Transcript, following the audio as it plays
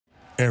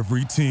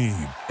Every team,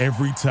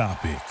 every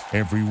topic,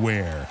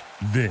 everywhere.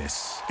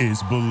 This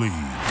is Believe.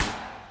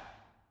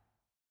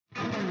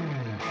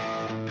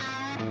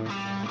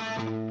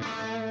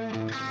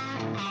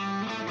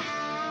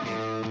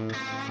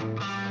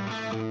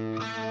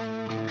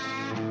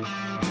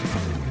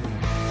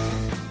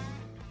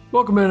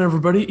 Welcome in,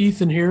 everybody.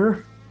 Ethan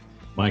here.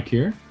 Mike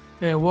here.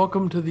 And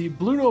welcome to the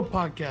Blue Note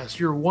Podcast,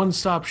 your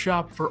one-stop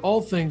shop for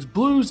all things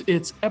Blues.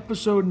 It's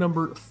episode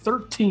number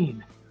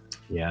 13.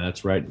 Yeah,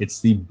 that's right. It's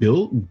the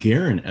Bill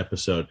Guerin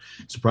episode.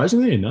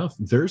 Surprisingly enough,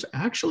 there's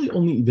actually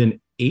only been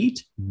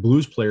 8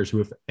 Blues players who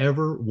have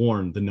ever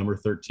worn the number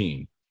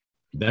 13.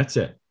 That's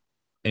it.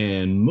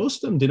 And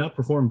most of them did not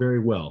perform very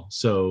well.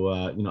 So,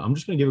 I'm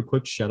just going to give a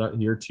quick shout out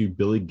here to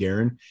Billy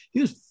Guerin.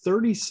 He was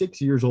 36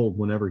 years old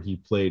whenever he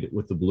played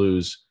with the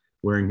Blues,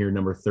 wearing here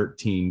number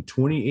 13,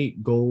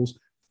 28 goals,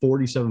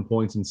 47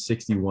 points in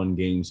 61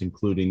 games,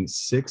 including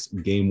 6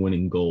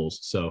 game-winning goals.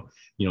 So,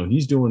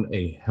 he's doing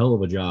a hell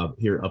of a job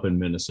here up in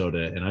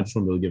Minnesota. And I just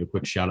want to give a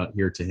quick shout out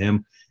here to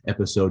him,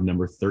 episode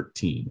number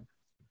 13.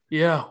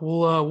 Yeah,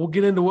 we'll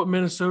get into what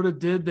Minnesota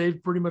did. They've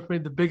pretty much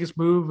made the biggest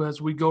move as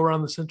we go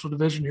around the Central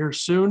Division here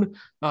soon.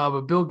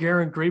 But Bill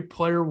Guerin, great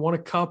player, won a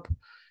cup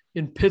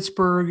in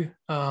Pittsburgh.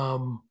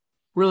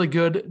 Really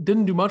good.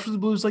 Didn't do much with the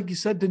Blues, like you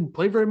said. Didn't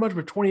play very much,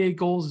 but 28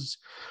 goals is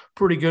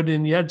pretty good.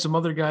 And you had some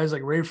other guys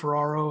like Ray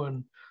Ferraro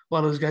and a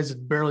lot of those guys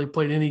that barely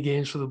played any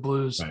games for the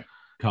Blues. Right.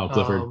 Kyle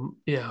Clifford.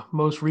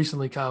 Most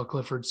recently Kyle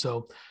Clifford.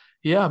 So,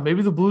 yeah,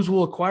 maybe the Blues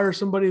will acquire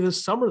somebody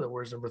this summer that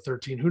wears number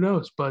 13. Who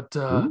knows? But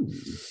all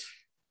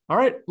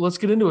right, let's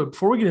get into it.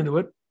 Before we get into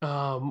it,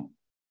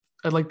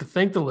 I'd like to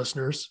thank the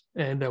listeners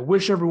and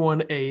wish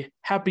everyone a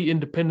happy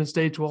Independence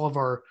Day to all of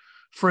our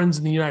friends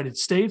in the United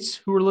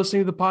States who are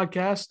listening to the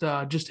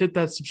podcast. Just hit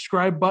that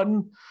subscribe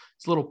button.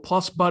 It's a little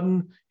plus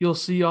button you'll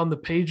see on the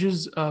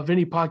pages of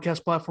any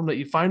podcast platform that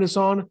you find us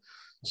on,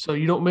 so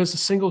you don't miss a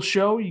single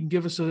show. You can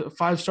give us a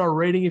 5-star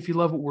rating if you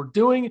love what we're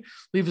doing.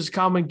 Leave us a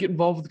comment, get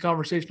involved with the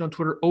conversation on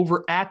Twitter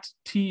over at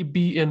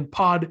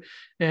TBNPod,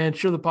 and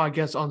share the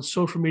podcast on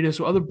social media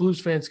so other Blues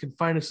fans can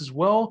find us as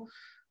well.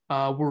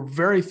 We're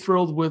very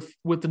thrilled with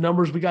the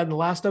numbers we got in the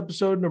last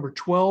episode, number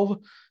 12.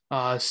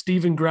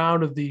 Stephen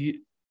Ground of the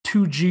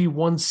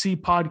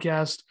 2G1C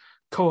podcast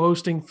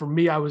co-hosting for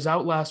me. I was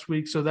out last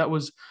week, so that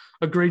was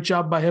a great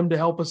job by him to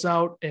help us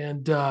out.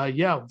 And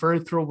very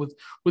thrilled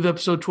with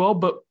episode 12.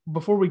 But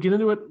before we get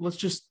into it, let's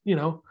just,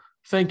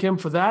 thank him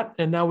for that.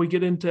 And now we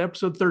get into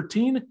episode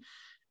 13.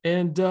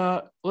 And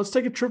let's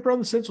take a trip around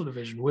the Central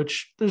Division,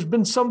 which there's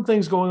been some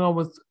things going on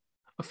with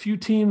a few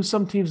teams,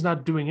 some teams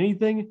not doing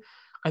anything.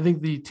 I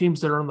think the teams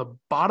that are on the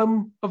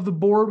bottom of the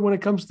board when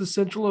it comes to the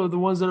Central are the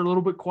ones that are a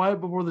little bit quiet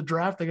before the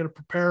draft. They got to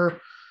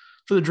prepare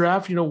for the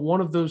draft.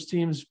 One of those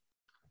teams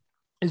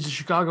is the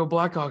Chicago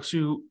Blackhawks,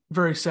 who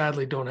very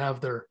sadly don't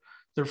have their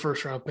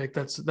first round pick.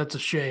 That's a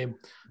shame.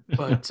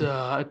 But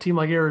a team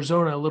like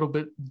Arizona, a little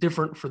bit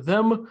different for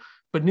them.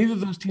 But neither of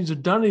those teams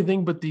have done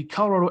anything, but the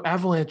Colorado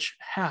Avalanche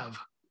have.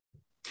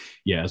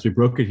 Yeah, as we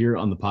broke it here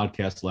on the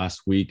podcast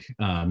last week,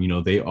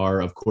 they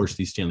are, of course,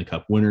 the Stanley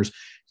Cup winners.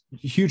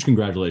 Huge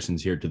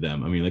congratulations here to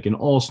them. I mean, in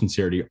all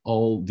sincerity,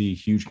 all the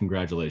huge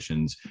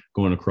congratulations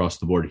going across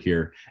the board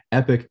here.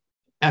 Epic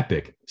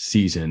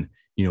season.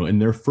 In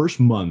their first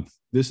month,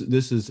 this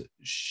is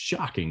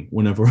shocking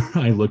whenever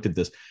I looked at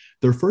this.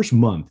 Their first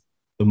month,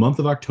 the month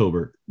of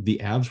October, the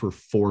Avs were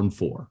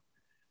 4-4.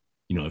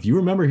 If you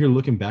remember here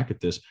looking back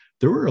at this,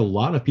 there were a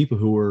lot of people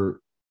who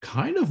were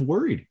kind of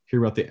worried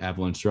here about the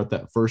Avalanche throughout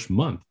that first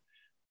month.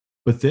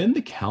 But then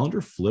the calendar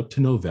flipped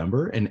to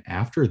November, and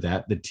after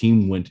that, the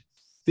team went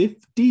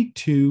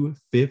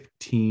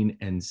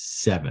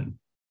 52-15-7.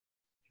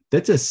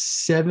 That's a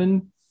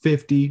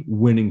 750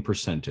 winning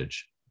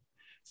percentage.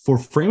 For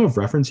frame of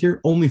reference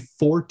here, only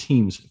 4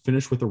 teams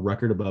finished with a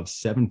record above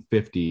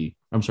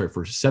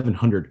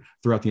 700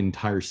 throughout the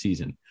entire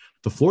season.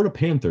 The Florida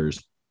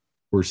Panthers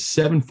were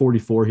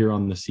 744 here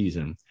on the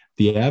season.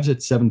 The Avs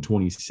at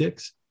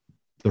 726,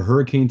 the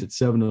Hurricanes at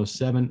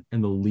 707,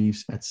 and the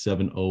Leafs at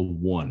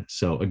 701.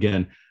 So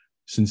again,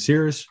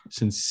 sincere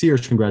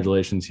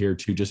congratulations here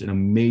to just an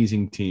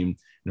amazing team,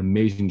 an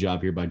amazing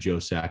job here by Joe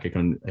Sakic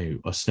on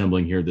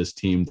assembling here this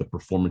team, the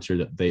performance here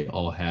that they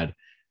all had.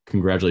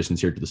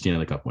 Congratulations here to the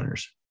Stanley Cup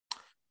winners.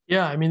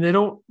 Yeah, I mean, they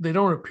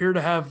don't appear to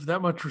have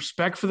that much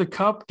respect for the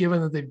cup,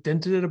 given that they've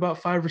dented it about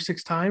 5 or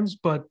 6 times.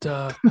 But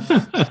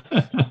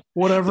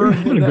whatever,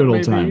 a good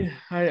old time,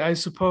 I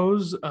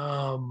suppose.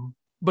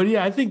 But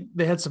yeah, I think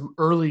they had some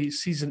early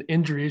season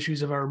injury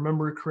issues, if I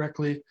remember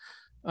correctly.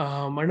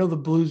 I know the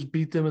Blues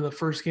beat them in the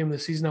first game of the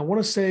season. I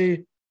want to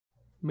say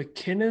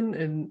McKinnon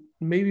and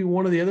maybe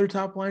one of the other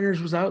top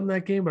liners was out in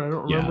that game, but I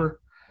don't remember.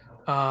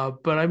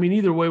 But I mean,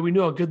 either way, we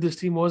knew how good this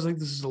team was. I think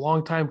this is a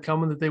long time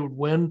coming that they would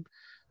win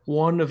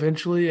one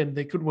eventually, and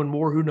they could win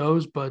more. Who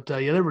knows? But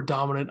they were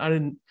dominant.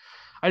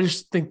 I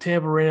just think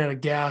Tampa ran out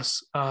of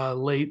gas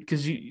late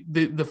because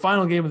the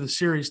final game of the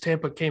series,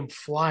 Tampa came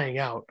flying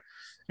out,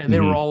 and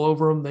they were all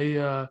over them. They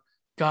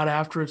got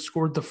after it,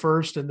 scored the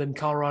first, and then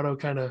Colorado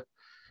kind of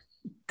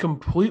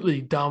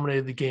completely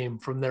dominated the game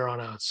from there on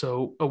out.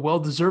 So a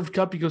well-deserved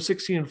cup. You go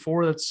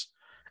 16-4. That's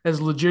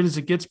as legit as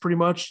it gets, pretty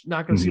much.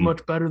 Not going to see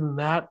much better than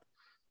that.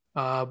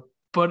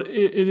 But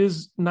it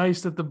is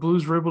nice that the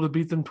Blues were able to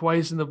beat them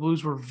twice, and the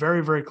Blues were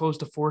very, very close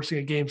to forcing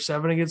a Game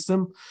 7 against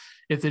them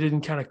if they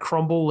didn't kind of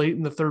crumble late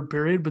in the third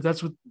period. But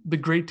that's what the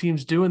great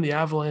teams do, and the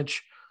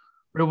Avalanche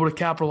were able to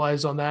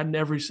capitalize on that in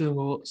every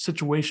single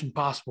situation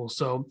possible.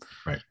 So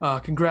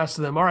congrats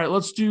to them. All right,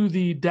 let's do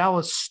the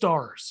Dallas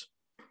Stars.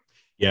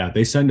 Yeah,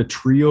 they signed a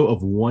trio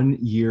of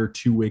 1-year,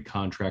 2-way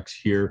contracts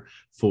here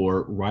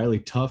for Riley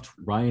Tuft,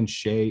 Ryan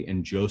Shea,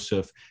 and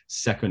Joseph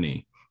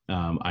Sekoni.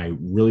 I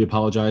really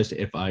apologize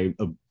if I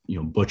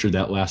butchered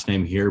that last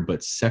name here, but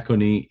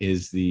Sekoni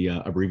is the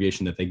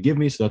abbreviation that they give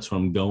me, so that's what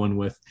I'm going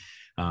with.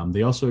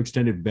 They also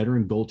extended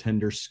veteran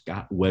goaltender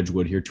Scott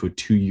Wedgwood here to a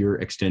 2-year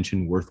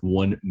extension worth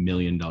 $1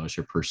 million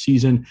here per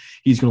season.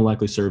 He's going to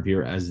likely serve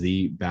here as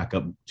the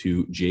backup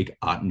to Jake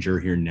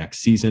Ottinger here next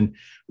season.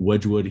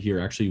 Wedgwood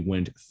here actually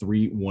went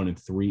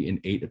 3-1-3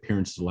 in 8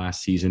 appearances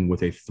last season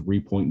with a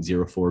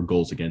 3.04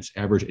 goals against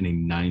average and a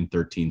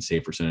 .913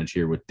 save percentage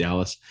here with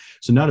Dallas.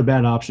 So not a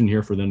bad option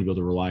here for them to be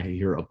able to rely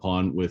here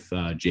upon with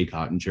Jake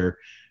Ottinger.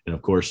 And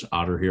of course,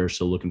 Otter here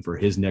still looking for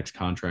his next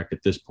contract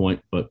at this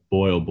point, but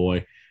boy, oh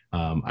boy,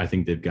 I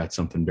think they've got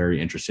something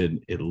very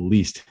interested, at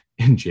least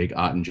in Jake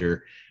Ottinger.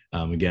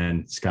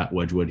 Again, Scott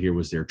Wedgwood here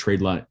was their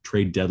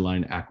trade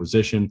deadline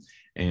acquisition,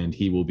 and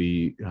he will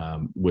be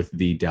with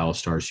the Dallas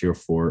Stars here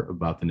for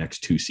about the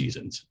next 2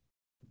 seasons.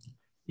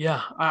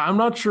 Yeah, I'm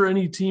not sure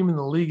any team in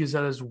the league has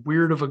had as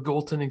weird of a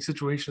goaltending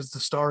situation as the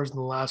Stars in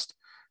the last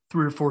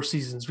 3 or 4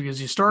 seasons,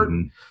 because you start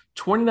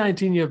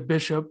 2019, you have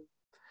Bishop,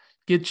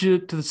 get you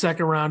to the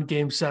second round,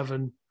 Game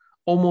 7,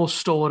 almost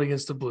stole it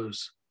against the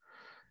Blues.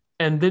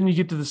 And then you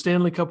get to the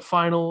Stanley Cup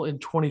final in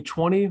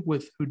 2020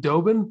 with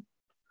Hudobin.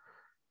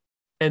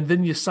 And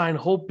then you sign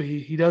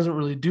Holtby. He doesn't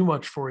really do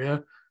much for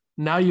you.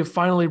 Now you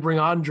finally bring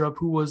Ottinger up,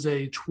 who was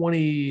a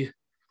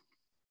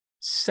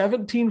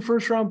 2017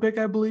 first-round pick,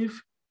 I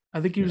believe.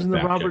 I think he was in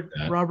the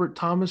Robert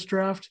Thomas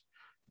draft,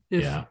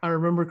 if I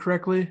remember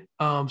correctly.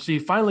 So you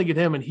finally get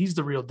him, and he's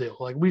the real deal.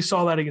 Like, we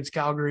saw that against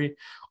Calgary,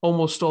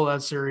 almost stole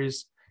that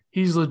series.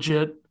 He's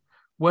legit.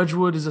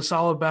 Wedgwood is a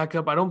solid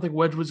backup. I don't think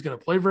Wedgwood's going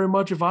to play very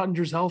much if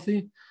Ottinger's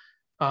healthy.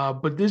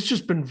 But it's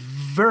just been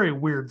very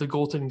weird, the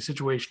goaltending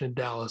situation in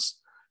Dallas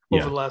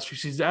over the last few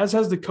seasons, as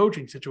has the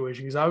coaching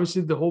situation. Because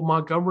obviously the whole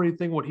Montgomery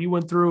thing, what he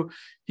went through,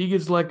 he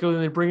gets let go,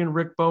 and they bring in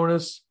Rick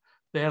Bowness.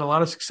 They had a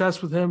lot of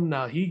success with him.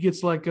 Now he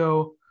gets let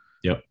go.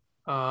 Yep.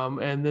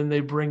 And then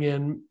they bring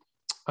in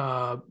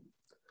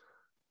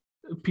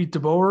Pete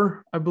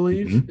DeBoer, I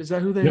believe. Is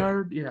that who they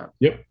hired? Yeah.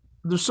 Yep.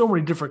 There's so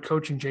many different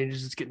coaching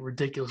changes. It's getting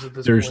ridiculous at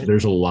this point.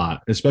 There's a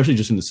lot, especially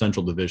just in the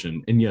Central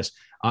Division. And yes,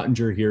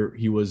 Ottinger here,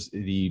 he was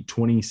the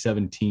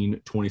 2017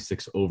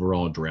 26th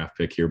overall draft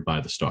pick here by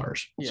the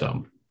Stars. Yeah.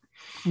 So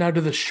now, do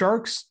the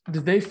Sharks,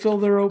 did they fill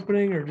their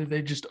opening, or did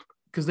they just,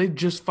 because they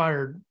just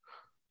fired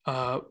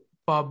Bob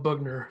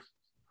Bugner?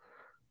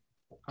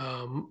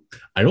 I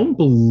don't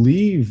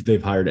believe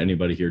they've hired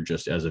anybody here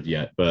just as of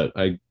yet, but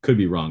I could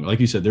be wrong.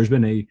 Like you said, there's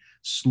been a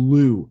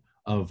slew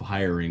of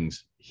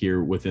hirings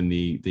here within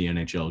the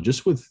NHL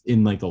just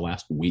within like the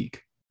last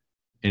week.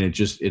 And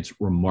it's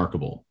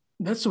remarkable.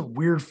 That's a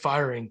weird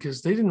firing,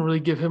 because they didn't really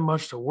give him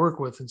much to work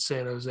with in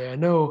San Jose. I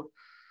know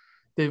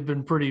they've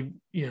been pretty,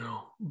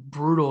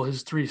 brutal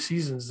his 3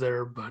 seasons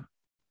there, but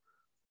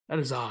that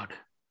is odd.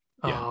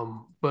 Yeah.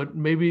 But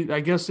maybe,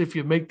 I guess if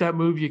you make that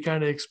move, you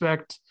kind of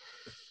expect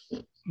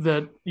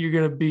that you're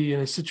going to be in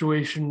a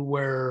situation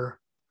where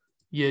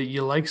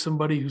you like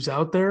somebody who's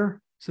out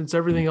there, since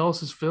everything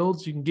else is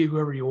filled, so you can get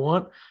whoever you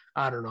want.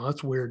 I don't know.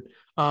 That's weird.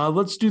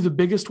 Let's do the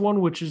biggest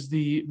one, which is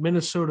the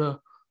Minnesota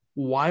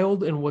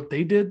Wild and what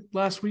they did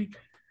last week.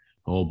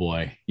 Oh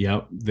boy.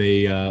 Yep.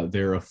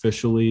 They're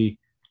officially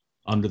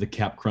under the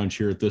cap crunch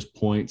here at this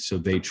point. So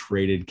they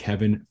traded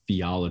Kevin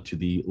Fiala to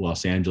the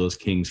Los Angeles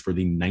Kings for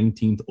the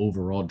 19th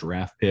overall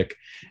draft pick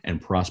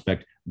and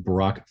prospect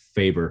Brock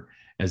Faber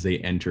as they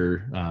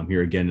enter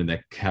here again in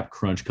that cap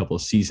crunch couple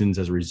of seasons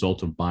as a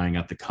result of buying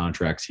out the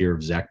contracts here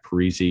of Zach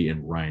Parise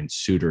and Ryan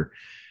Suter.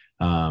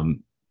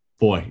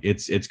 Boy,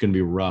 it's going to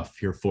be rough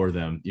here for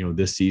them.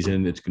 This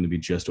season, it's going to be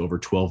just over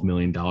 $12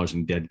 million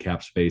in dead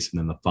cap space. And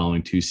then the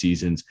following 2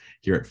 seasons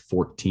here at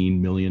 $14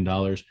 million.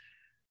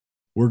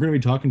 We're going to be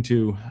talking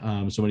to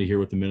somebody here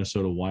with the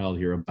Minnesota Wild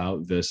here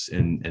about this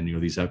and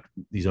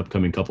these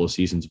upcoming couple of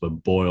seasons. But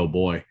boy, oh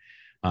boy,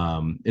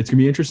 it's going to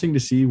be interesting to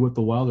see what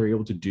the Wild are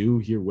able to do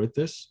here with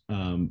this.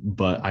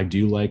 But I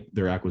do like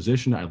their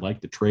acquisition. I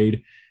like the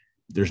trade.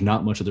 There's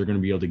not much that they're going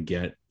to be able to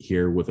get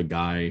here with a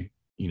guy,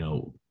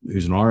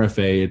 who's an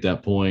RFA at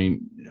that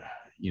point,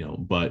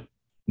 but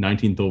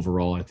 19th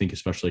overall, I think,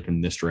 especially like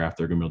in this draft,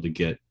 they're going to be able to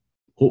get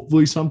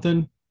hopefully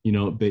something.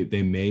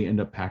 They may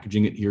end up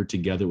packaging it here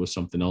together with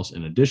something else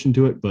in addition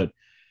to it, but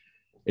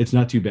it's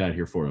not too bad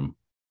here for them.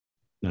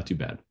 Not too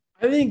bad.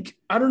 I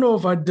don't know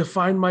if I'd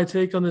define my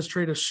take on this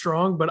trade as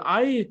strong, but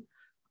I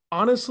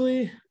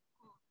honestly,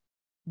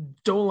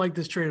 don't like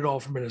this trade at all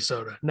for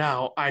Minnesota.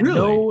 Now,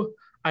 Really?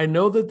 I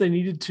know that they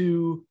needed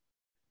to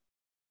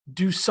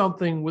do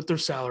something with their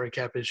salary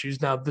cap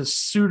issues. Now, this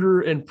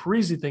Suter and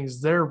Parisi thing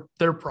is their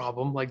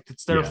problem. Like,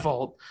 it's their Yeah.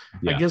 fault.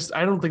 I Yeah. guess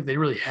I don't think they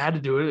really had to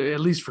do it, at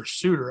least for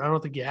Suter. I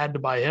don't think you had to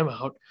buy him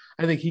out.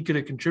 I think he could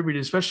have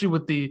contributed, especially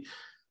with the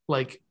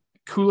like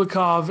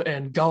Kulikov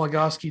and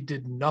Goligoski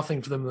did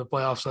nothing for them in the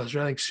playoffs last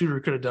year. I think Suter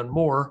could have done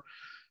more.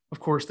 Of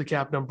course, the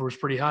cap number was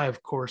pretty high,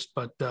 of course,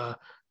 but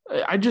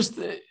I just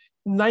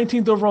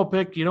 19th overall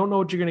pick. You don't know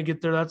what you're going to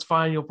get there. That's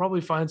fine. You'll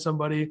probably find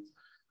somebody.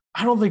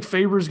 I don't think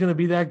Faber is going to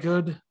be that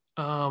good.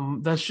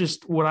 That's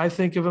just what I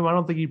think of him. I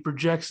don't think he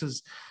projects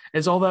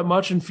as all that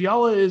much. And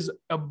Fiala is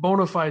a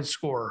bona fide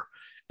scorer,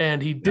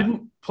 and he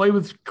didn't play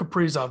with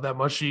Kaprizov that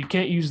much, so you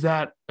can't use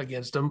that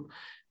against him.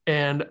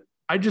 And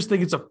I just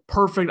think it's a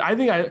perfect.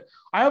 I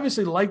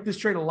obviously like this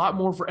trade a lot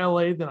more for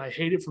LA than I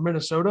hate it for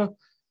Minnesota.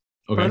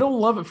 Okay. But I don't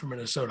love it for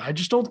Minnesota. I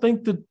just don't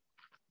think that.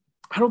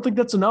 I don't think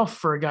that's enough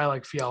for a guy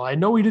like Fiala. I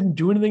know he didn't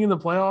do anything in the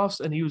playoffs,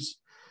 and he's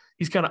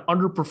kind of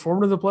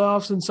underperformed in the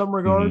playoffs in some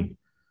regard. Mm-hmm.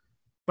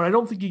 But I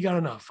don't think he got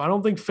enough. I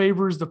don't think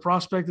Faber is the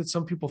prospect that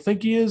some people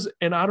think he is,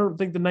 and I don't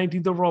think the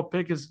 19th overall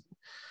pick is.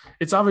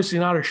 It's obviously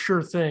not a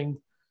sure thing,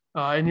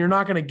 and you're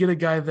not going to get a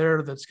guy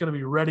there that's going to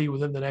be ready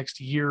within the next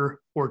year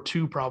or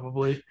two,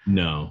 probably.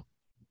 No,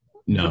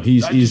 But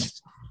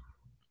he's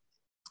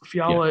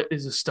Fiala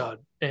is a stud,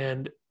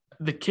 and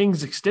the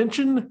Kings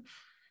extension.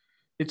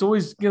 It's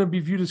always going to be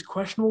viewed as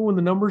questionable when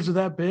the numbers are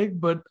that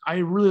big, but I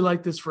really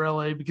like this for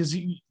LA because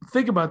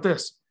think about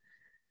this.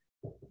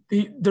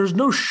 There's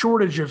no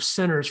shortage of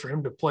centers for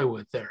him to play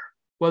with there,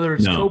 whether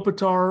it's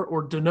Kopitar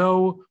or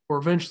Deneau or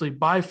eventually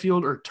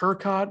Byfield or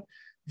Turcotte.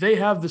 They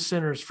have the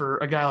centers for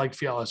a guy like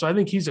Fiala. So I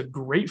think he's a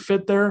great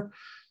fit there.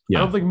 Yeah.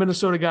 I don't think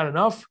Minnesota got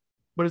enough,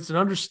 but it's an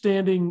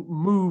understanding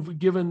move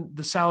given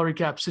the salary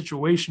cap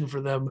situation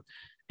for them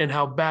and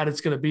how bad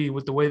it's going to be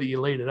with the way that you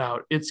laid it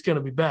out. It's going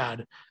to be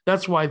bad.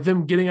 That's why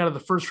them getting out of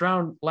the first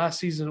round last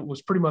season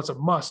was pretty much a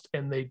must,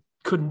 and they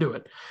couldn't do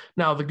it.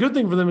 Now, the good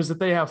thing for them is that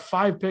they have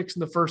 5 picks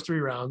in the first 3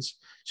 rounds,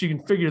 so you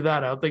can figure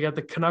that out. They got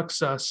the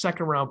Canucks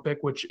second round pick,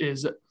 which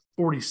is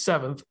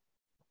 47th.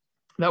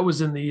 That was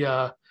in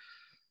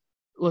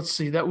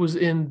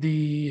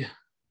the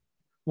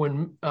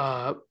when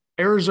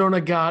Arizona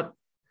got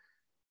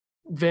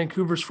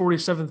Vancouver's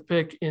 47th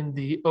pick in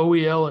the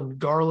OEL and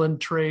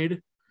Garland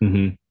trade.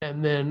 Mm-hmm.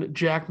 And then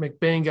Jack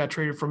McBain got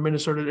traded from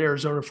Minnesota to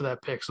Arizona for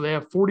that pick. So they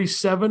have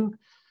 47.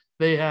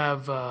 They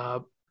have,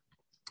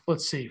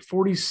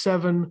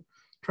 47.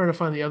 Trying to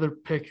find the other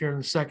pick here in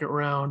the second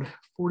round.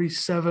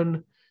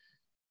 47.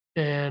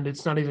 And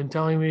it's not even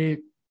telling me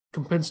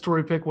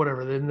compensatory pick,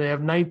 whatever. Then they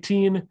have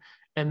 19,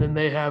 and then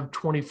they have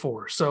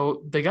 24.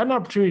 So they got an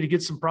opportunity to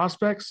get some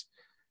prospects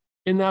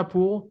in that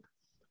pool.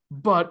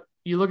 But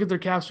you look at their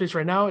cap space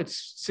right now,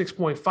 it's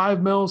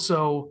 6.5 mil.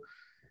 So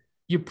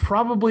you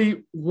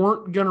probably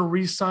weren't going to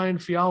re-sign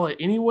Fiala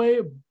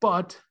anyway,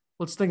 but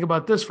let's think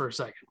about this for a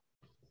second.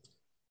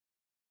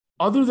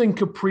 Other than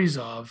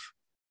Kaprizov,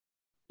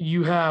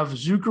 you have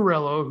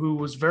Zuccarello, who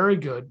was very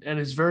good and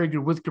is very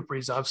good with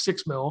Kaprizov,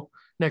 6 mil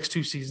next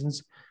 2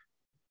 seasons.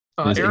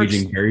 He's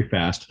aging very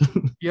fast,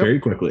 very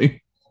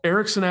quickly.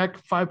 Eric Sinek,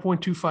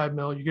 5.25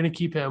 mil. You're going to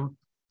keep him.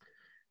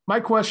 My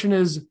question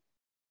is,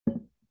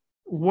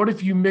 what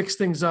if you mix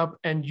things up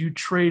and you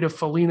trade a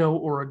Foligno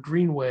or a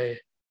Greenway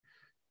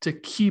to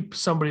keep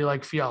somebody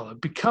like Fiala?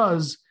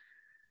 Because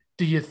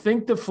do you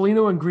think that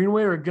Foligno and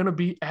Greenway are going to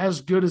be as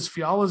good as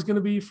Fiala is going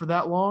to be for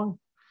that long?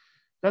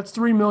 That's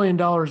 $3 million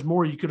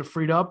more you could have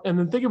freed up. And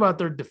then think about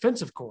their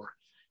defensive core.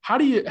 How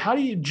do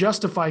you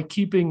justify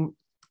keeping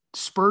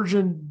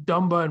Spurgeon,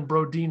 Dumba, and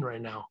Brodin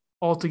right now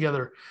all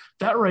together?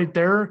 That right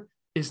there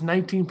is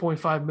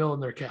 19.5 mil in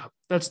their cap.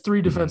 That's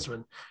 3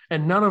 defensemen,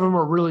 and none of them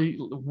are really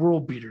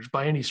world beaters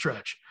by any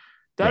stretch.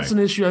 That's an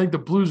issue I think the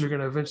Blues are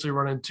going to eventually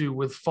run into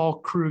with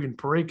Falk, Krug, and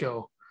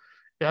Parayko.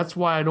 That's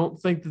why I don't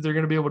think that they're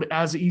going to be able to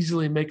as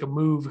easily make a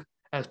move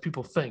as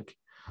people think.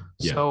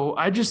 Yeah. So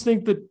I just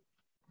think that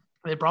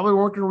they probably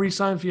weren't going to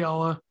re-sign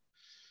Fiala,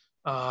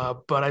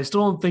 but I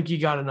still don't think he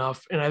got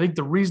enough. And I think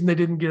the reason they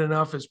didn't get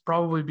enough is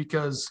probably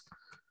because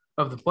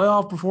of the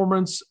playoff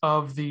performance,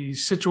 of the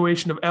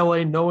situation of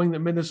LA knowing that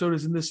Minnesota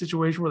is in this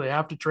situation where they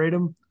have to trade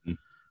him. Mm-hmm.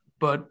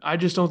 But I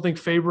just don't think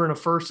Faber in a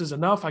first is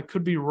enough. I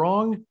could be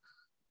wrong.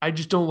 I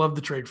just don't love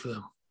the trade for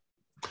them.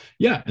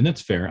 Yeah, and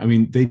that's fair. I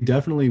mean, they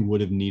definitely would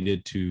have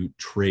needed to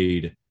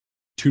trade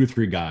 2 to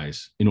 3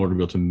 guys in order to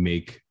be able to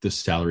make the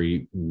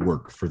salary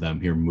work for them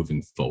here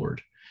moving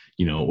forward,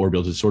 or be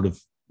able to sort of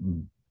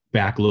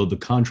backload the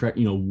contract,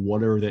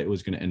 whatever that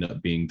was going to end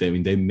up being. They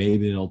may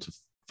have been able to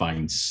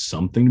find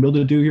something to be able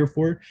to do here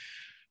for it,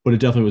 but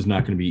it definitely was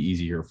not going to be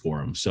easy here for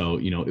him. So,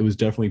 it was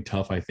definitely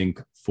tough, I think,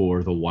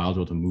 for the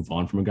Wild to move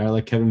on from a guy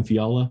like Kevin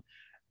Fiala.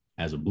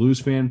 As a Blues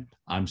fan,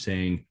 I'm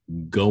saying,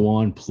 go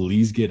on,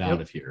 please get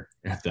out of here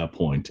at that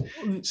point.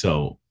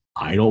 So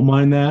I don't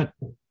mind that.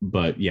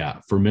 But yeah,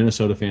 for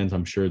Minnesota fans,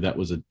 I'm sure that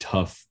was a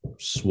tough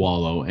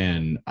swallow.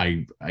 And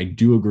I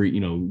do agree,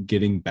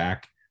 getting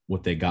back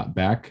what they got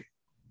back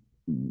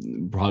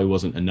probably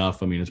wasn't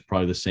enough. I mean, it's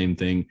probably the same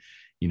thing,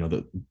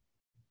 the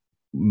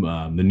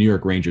New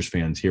York Rangers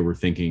fans here were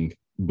thinking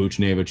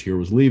Buchnevich here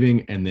was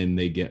leaving, and then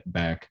they get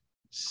back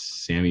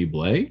Sammy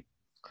Blais.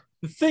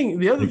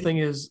 The other thing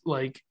is,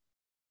 like,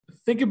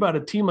 think about a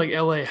team like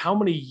LA, how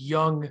many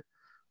young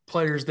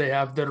players they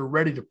have that are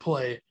ready to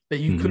play that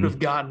you could have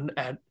gotten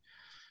at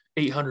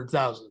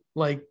 800,000.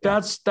 Like,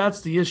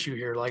 that's the issue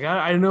here. Like,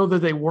 I know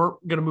that they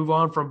weren't going to move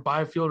on from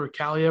Byfield or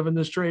Kaliev in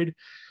this trade,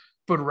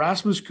 but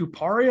Rasmus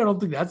Kupari, I don't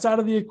think that's out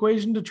of the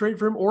equation to trade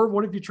for him. Or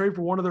what if you trade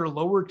for one of their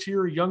lower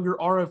tier, younger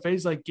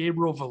RFAs like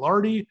Gabriel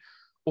Velarde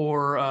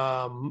or,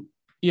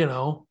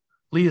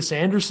 Lias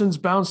Anderson's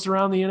bounced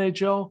around the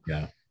NHL.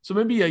 Yeah. So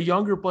maybe a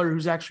younger player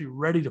who's actually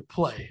ready to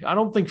play. I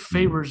don't think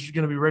Faber's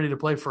going to be ready to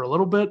play for a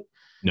little bit.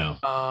 No.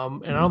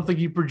 And I don't think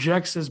he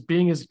projects as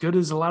being as good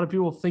as a lot of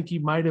people think he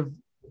might have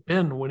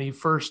been when he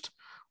first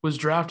was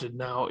drafted.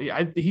 Now,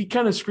 he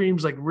kind of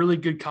screams like really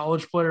good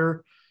college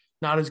player,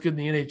 not as good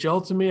in the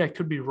NHL to me. I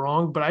could be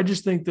wrong, but I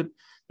just think that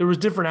there was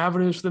different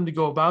avenues for them to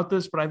go about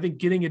this, but I think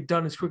getting it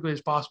done as quickly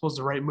as possible is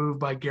the right move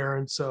by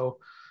Guerin. So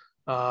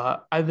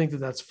I think that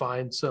that's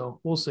fine.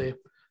 So we'll see.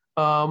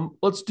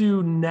 Let's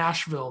do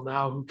Nashville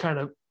now, who kind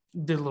of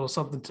did a little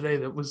something today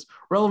that was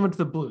relevant to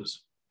the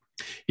Blues.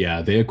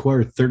 Yeah, they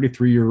acquired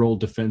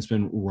 33-year-old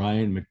defenseman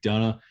Ryan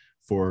McDonough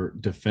for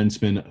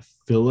defenseman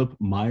Philip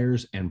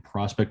Myers and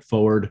prospect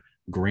forward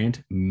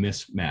Grant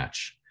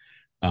Mismash,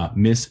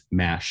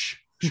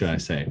 should I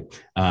say.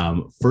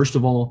 First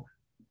of all,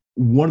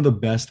 one of the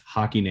best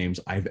hockey names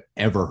I've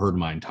ever heard in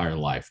my entire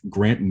life,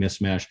 Grant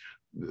Mismash.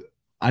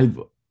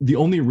 The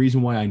only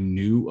reason why I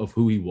knew of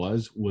who he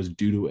was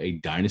due to a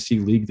dynasty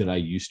league that I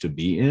used to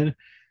be in.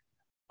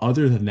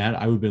 Other than that,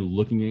 I would have been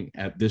looking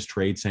at this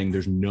trade saying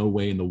there's no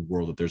way in the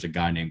world that there's a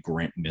guy named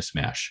Grant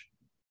Mismash.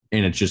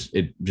 And it just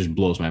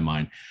blows my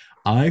mind.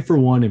 I, for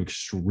one, am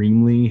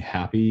extremely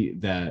happy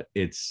that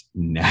it's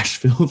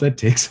Nashville that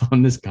takes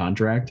on this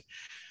contract,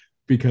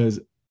 because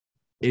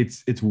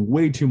it's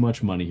way too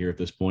much money here at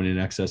this point, in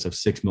excess of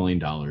 $6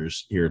 million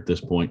here at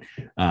this point.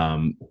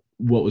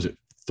 What was it?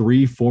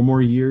 4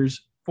 more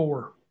years?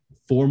 4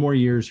 more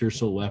years here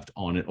still left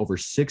on it, over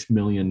 $6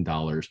 million.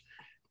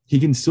 He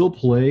can still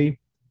play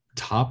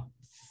top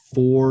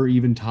 4,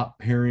 even top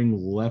pairing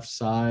left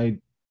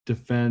side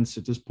defense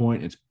at this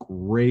point. It's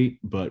great,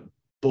 but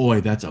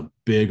boy, that's a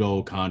big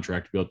old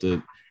contract to be able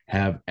to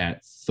have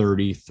at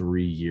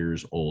 33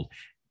 years old,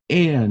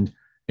 and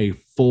a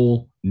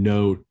full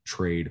no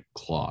trade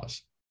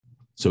clause.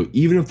 So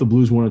even if the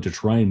Blues wanted to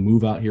try and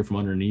move out here from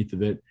underneath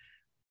of it,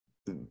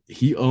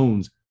 he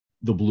owns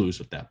the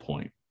Blues at that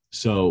point.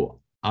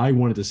 So I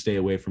wanted to stay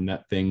away from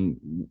that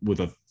thing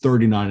with a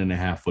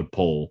 39.5-foot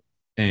pole.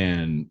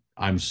 And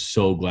I'm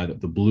so glad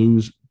that the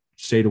Blues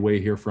stayed away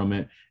here from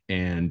it.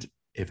 And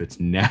if it's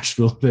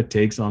Nashville that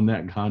takes on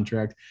that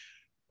contract,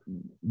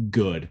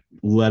 good.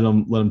 Let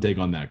them take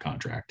on that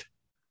contract.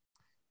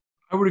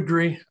 I would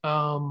agree.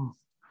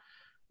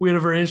 We had a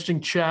very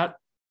interesting chat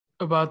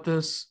about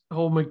this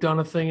whole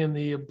McDonough thing in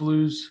the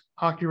Blues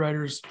Hockey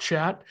Writers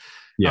chat.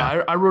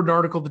 Yeah, I wrote an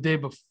article the day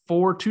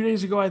before, 2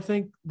 days ago, I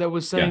think, that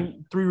was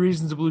saying 3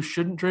 reasons the Blues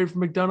shouldn't trade for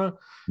McDonough.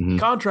 Mm-hmm.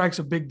 Contract's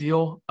a big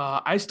deal.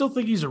 I still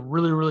think he's a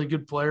really, really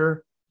good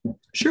player.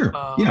 Sure.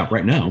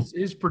 Right now.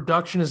 His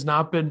production has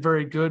not been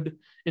very good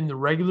in the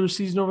regular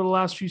season over the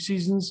last few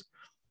seasons.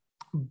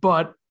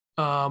 But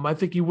I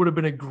think he would have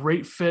been a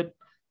great fit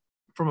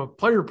from a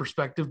player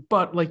perspective.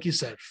 But like you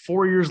said,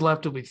 4 years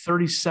left. He'll be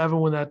 37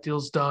 when that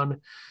deal's done.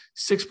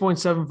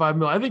 $6.75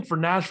 million. I think for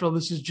Nashville,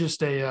 this is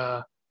just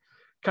a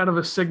kind of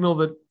a signal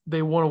that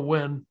they want to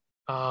win,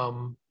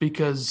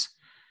 because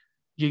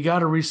you got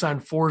to re-sign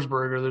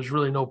Forsberg or there's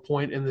really no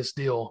point in this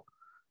deal.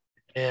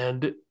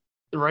 And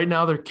right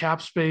now their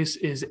cap space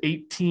is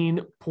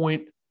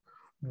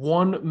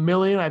 $18.1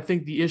 million. I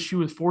think the issue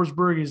with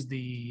Forsberg is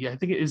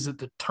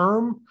the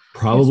term?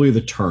 Probably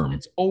the term.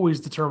 It's always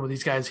the term with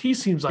these guys. He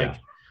seems like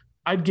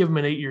I'd give him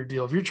an 8-year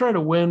deal. If you're trying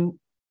to win,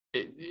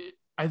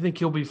 I think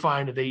he'll be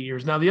fine at 8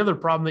 years. Now, the other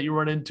problem that you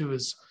run into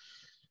is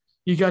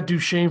you got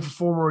Duchesne for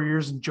 4 more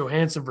years and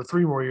Johansson for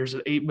 3 more years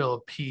at $8 million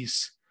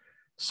apiece.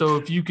 So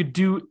if you could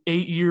do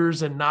 8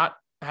 years and not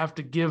have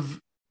to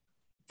give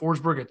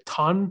Forsberg a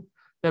ton,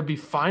 that'd be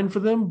fine for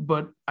them.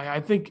 But I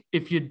think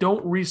if you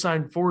don't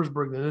re-sign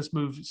Forsberg, then this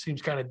move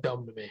seems kind of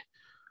dumb to me.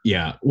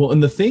 Yeah. Well,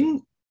 and the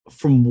thing,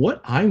 from what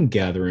I'm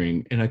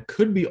gathering, and I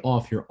could be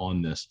off here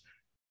on this,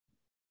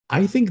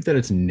 I think that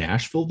it's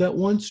Nashville that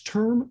wants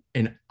term,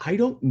 and I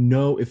don't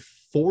know if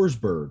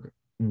Forsberg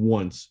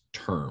wants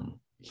term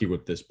here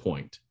at this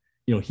point.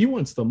 He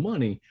wants the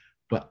money,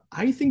 but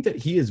I think that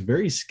he is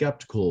very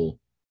skeptical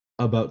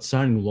about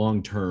signing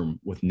long-term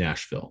with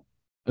Nashville.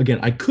 Again,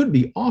 I could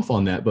be off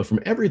on that, but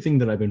from everything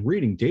that I've been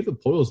reading, David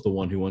Poile is the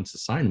one who wants to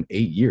sign him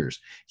 8 years.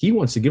 He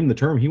wants to give him the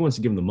term. He wants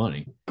to give him the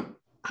money.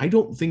 I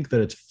don't think that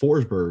it's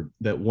Forsberg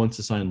that wants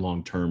to sign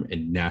long-term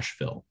in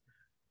Nashville.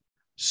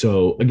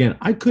 So again,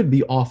 I could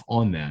be off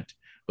on that,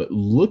 but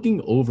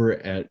looking over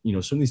at,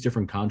 some of these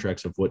different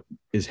contracts of what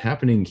is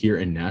happening here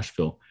in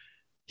Nashville,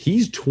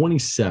 he's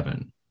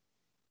 27.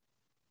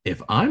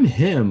 if I'm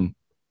him,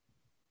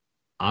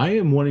 I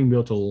am wanting to be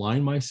able to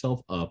line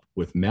myself up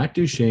with Matt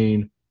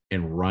Duchene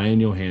and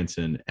Ryan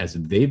Johansson, as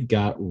they've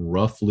got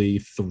roughly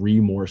 3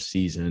 more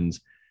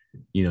seasons.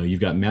 You've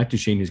got Matt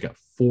Duchene, who's got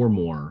 4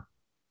 more.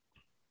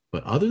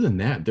 But other than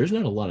that, there's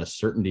not a lot of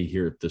certainty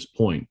here at this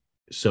point.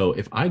 So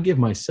if I give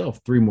myself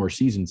 3 more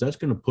seasons, that's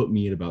going to put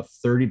me at about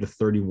 30 to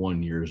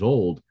 31 years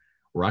old,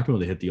 where I can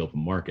really hit the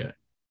open market.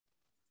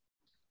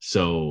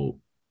 So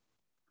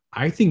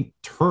I think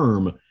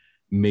term,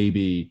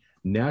 maybe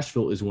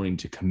Nashville is wanting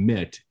to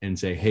commit and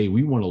say, hey,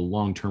 we want a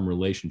long-term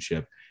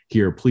relationship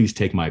here. Please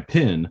take my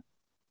pin.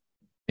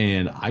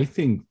 And I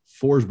think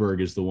Forsberg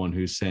is the one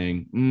who's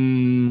saying,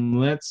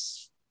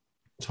 let's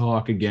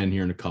talk again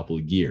here in a couple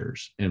of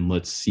years and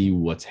let's see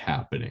what's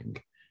happening,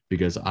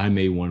 because I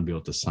may want to be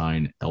able to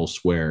sign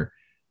elsewhere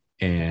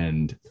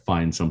and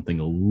find something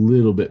a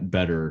little bit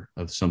better,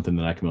 of something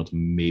that I can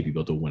maybe be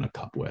able to win a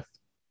cup with.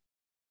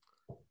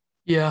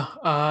 Yeah.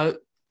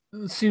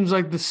 It seems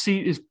like the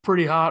seat is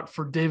pretty hot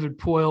for David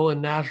Poile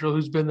in Nashville,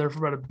 who's been there for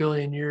about 1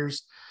 billion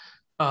years.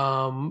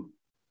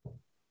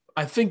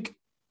 I think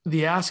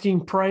the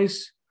asking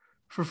price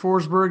for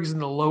Forsberg is in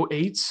the low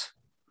 8s.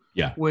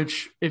 Yeah.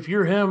 Which, if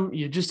you're him,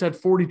 you just had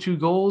 42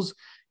 goals.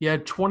 You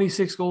had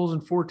 26 goals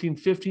in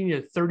 14-15. You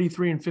had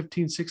 33 in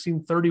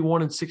 15-16,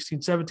 31 in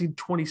 16-17,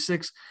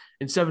 26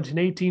 in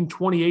 17-18,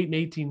 28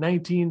 in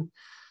 18-19,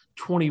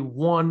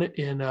 21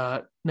 in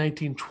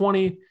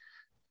 19-20.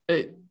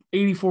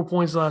 84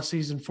 points last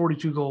season,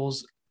 42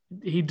 goals.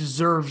 He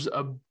deserves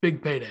a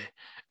big payday.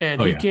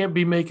 And he can't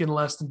be making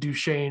less than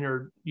Duchene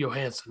or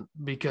Johansson,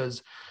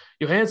 because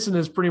Johansson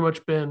has pretty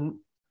much been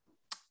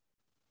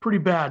pretty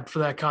bad for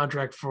that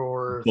contract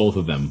for both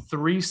of them.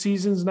 3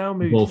 seasons now,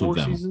 maybe both 4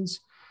 seasons.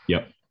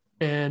 Yep.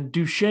 And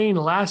Duchene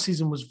last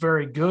season was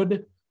very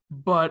good,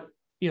 but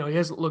he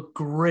hasn't looked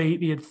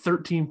great. He had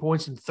 13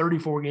 points in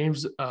 34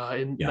 games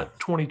in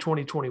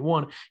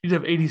 2020-21. He did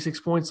have 86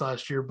 points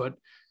last year, but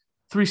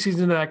 3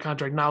 seasons into that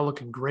contract, not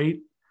looking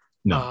great.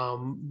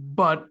 No.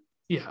 But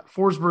yeah,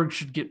 Forsberg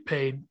should get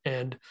paid.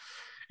 And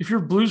if you're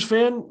a Blues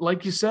fan,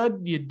 like you said,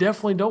 you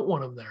definitely don't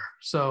want him there.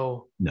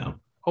 So no.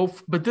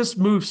 But this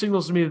move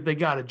signals to me that they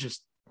got to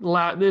just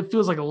it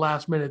feels like a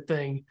last minute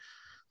thing.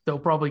 They'll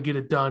probably get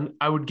it done.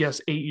 I would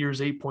guess 8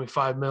 years,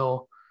 8.5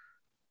 mil.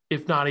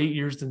 If not 8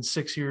 years, then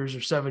 6 years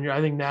or 7 years.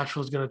 I think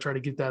Nashville is going to try to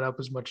get that up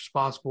as much as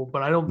possible,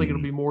 but I don't think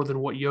it'll be more than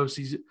what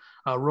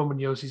Roman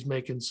Yossi's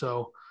making.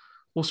 So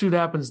we'll see what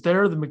happens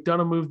there. The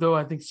McDonough move, though,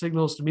 I think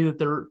signals to me that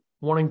they're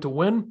wanting to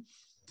win.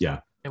 Yeah.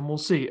 And we'll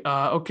see.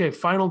 Okay,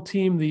 final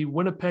team, the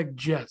Winnipeg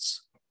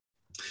Jets.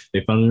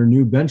 They found their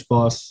new bench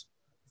boss,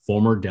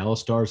 former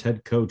Dallas Stars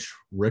head coach,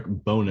 Rick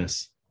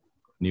Bowness,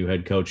 new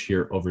head coach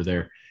here over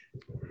there.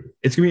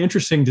 It's going to be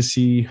interesting to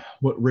see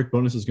what Rick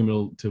Bowness is going to be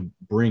able to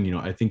bring.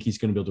 I think he's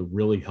going to be able to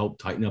really help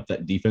tighten up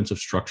that defensive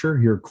structure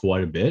here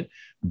quite a bit.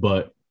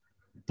 But,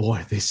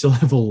 boy, they still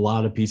have a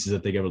lot of pieces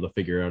that they got to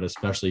figure out,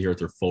 especially here at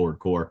their forward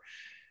core.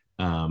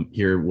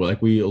 Here,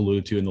 like we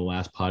alluded to in the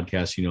last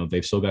podcast,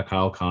 they've still got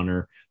Kyle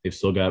Connor. They've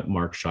still got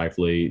Mark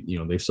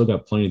Scheifele. They've still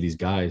got plenty of these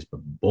guys.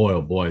 But, boy,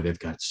 oh, boy, they've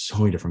got so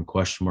many different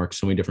question marks,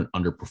 so many different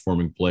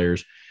underperforming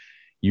players.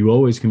 You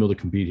always can be able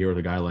to compete here with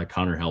a guy like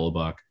Connor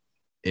Hellebuck.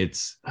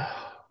 It's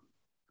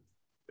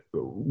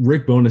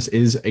Rick Bowness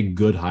is a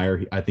good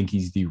hire. I think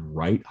he's the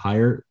right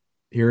hire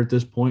here at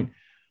this point,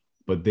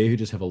 but they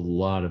just have a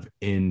lot of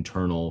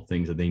internal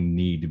things that they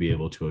need to be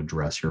able to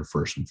address here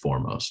first and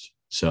foremost.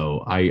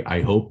 So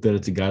I hope that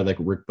it's a guy like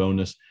Rick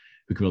Bowness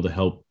who can be able to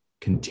help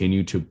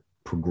continue to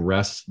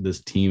progress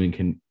this team and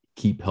can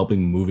keep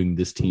helping moving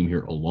this team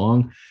here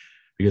along.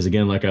 Because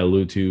again, like I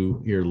alluded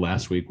to here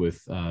last week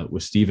with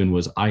Steven,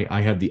 was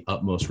I have the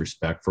utmost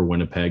respect for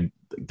Winnipeg.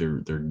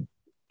 They're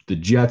the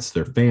Jets,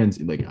 their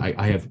fans. Like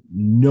I have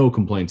no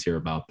complaints here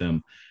about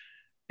them,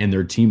 and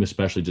their team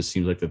especially just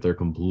seems like that they're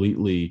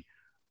completely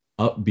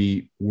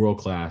upbeat, world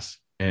class.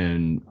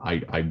 And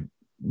I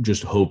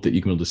just hope that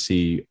you can be able to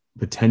see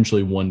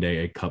potentially one day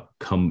a cup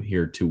come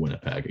here to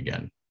Winnipeg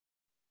again.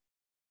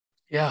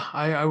 Yeah,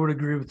 I would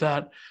agree with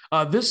that.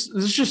 This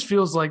just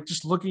feels like,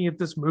 just looking at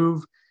this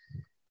move,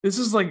 this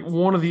is like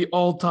one of the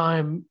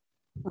all-time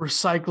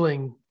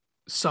recycling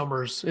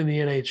summers in the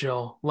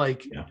NHL.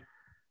 Like,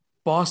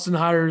 Boston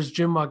hires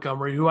Jim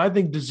Montgomery, who I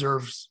think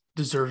deserves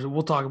it.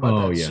 We'll talk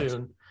about that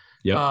soon.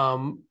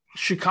 Yep.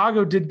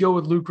 Chicago did go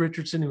with Luke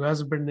Richardson, who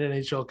hasn't been an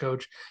NHL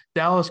coach.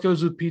 Dallas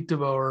goes with Pete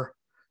DeBoer.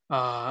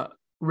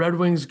 Red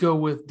Wings go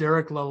with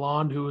Derek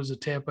Lalonde, who is a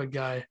Tampa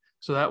guy.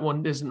 So that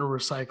one isn't a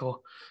recycle.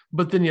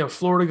 But then you have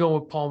Florida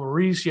going with Paul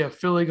Maurice. You have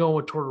Philly going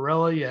with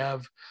Tortorella. You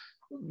have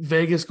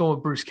Vegas going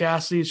with Bruce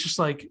Cassidy. It's just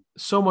like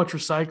so much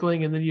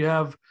recycling. And then you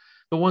have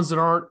the ones that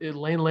aren't,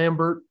 Lane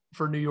Lambert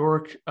for New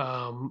York.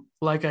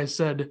 Like I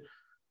said,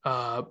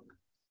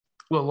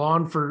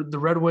 Lalonde for the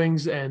Red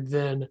Wings, and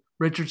then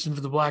Richardson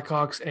for the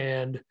Blackhawks,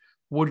 and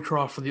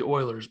Woodcroft for the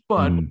Oilers.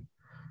 But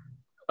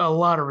a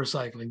lot of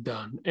recycling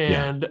done.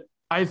 And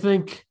I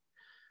think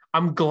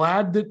I'm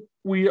glad that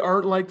we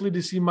aren't likely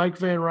to see Mike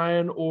Van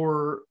Ryn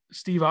or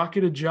Steve Ott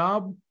get a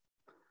job,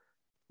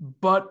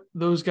 but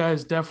those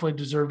guys definitely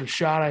deserve a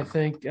shot, I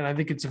think, and I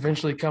think it's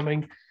eventually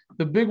coming.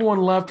 The big one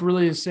left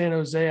really is San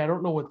Jose. I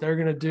don't know what they're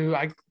going to do.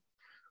 I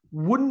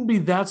wouldn't be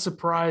that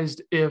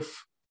surprised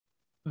if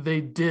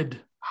they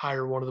did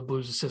hire one of the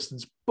Blues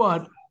assistants,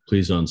 but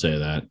please don't say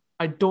that.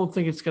 I don't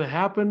think it's going to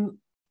happen.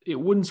 It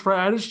wouldn't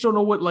surprise. I just don't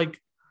know what, like,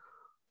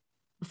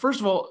 first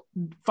of all,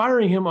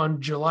 firing him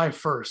on July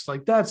 1st,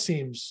 like that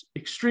seems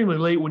extremely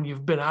late when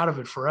you've been out of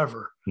it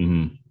forever.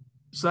 Mm-hmm.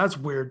 So that's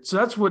weird. So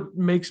that's what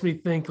makes me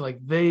think like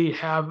they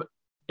have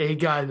a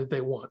guy that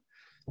they want.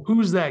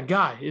 Who's that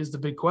guy is the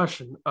big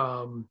question.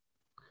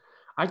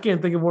 I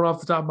can't think of one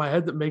off the top of my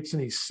head that makes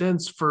any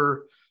sense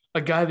for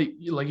a guy that,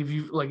 like, if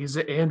you like, is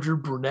it Andrew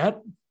Brunette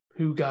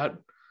who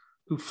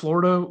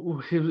Florida,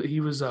 he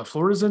was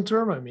Florida's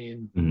interim? I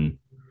mean, mm-hmm.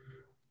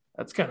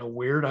 That's kind of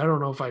weird. I don't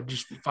know if I'd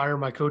just fire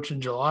my coach in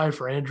July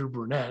for Andrew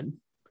Brunette.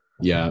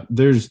 Yeah,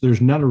 there's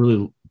not a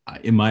really,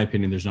 in my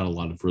opinion, there's not a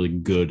lot of really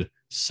good,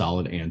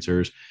 solid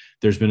answers.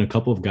 There's been a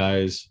couple of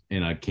guys,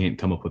 and I can't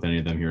come up with any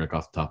of them here like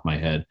off the top of my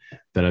head,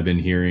 that I've been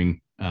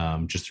hearing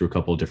just through a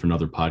couple of different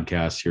other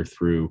podcasts here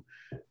through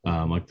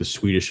like the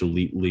Swedish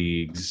elite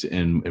leagues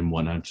and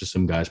whatnot. Just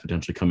some guys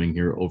potentially coming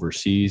here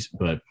overseas,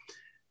 but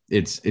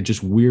it's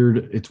just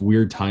weird. It's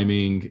weird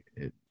timing.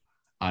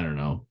 I don't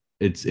know.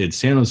 It's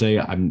San Jose.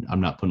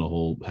 I'm not putting a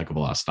whole heck of a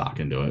lot of stock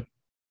into it.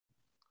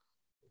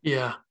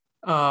 Yeah.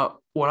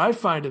 What I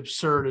find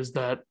absurd is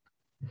that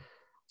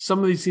some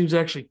of these teams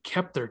actually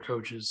kept their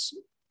coaches.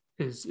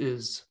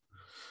 Is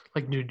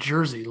like New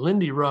Jersey.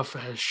 Lindy Ruff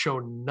has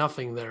shown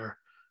nothing there.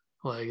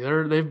 Like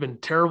they've been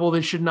terrible.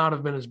 They should not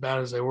have been as bad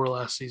as they were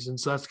last season.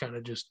 So that's kind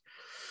of just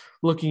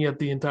looking at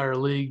the entire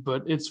league.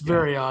 But it's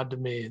very odd to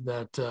me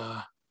that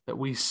that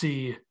we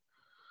see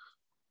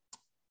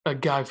a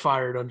guy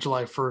fired on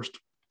July 1st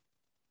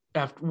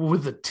after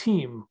with a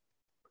team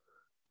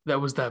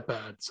that was that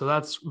bad. So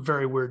that's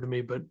very weird to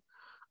me. But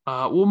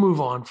we'll move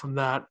on from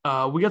that.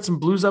 We got some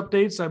Blues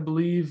updates. I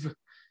believe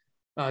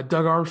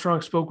Doug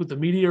Armstrong spoke with the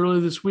media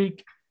earlier this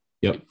week.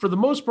 Yep. For the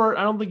most part,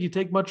 I don't think you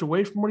take much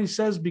away from what he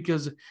says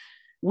because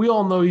we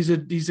all know he's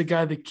a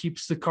guy that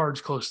keeps the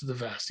cards close to the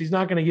vest. He's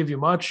not going to give you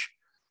much,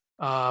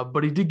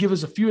 but he did give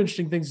us a few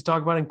interesting things to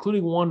talk about,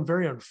 including one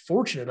very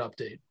unfortunate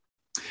update.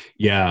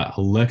 Yeah,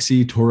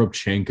 Alexei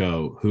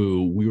Toropchenko,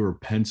 who we were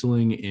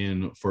penciling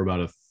in for about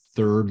a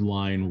third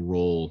line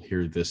role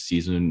here this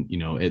season,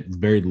 at the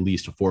very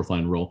least a fourth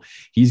line role.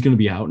 He's going to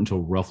be out until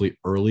roughly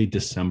early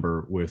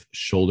December with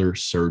shoulder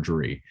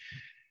surgery.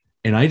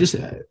 And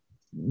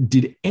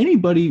did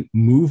anybody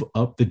move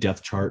up the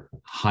depth chart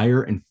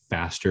higher and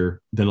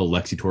faster than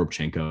Alexei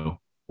Toropchenko?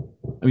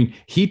 I mean,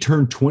 he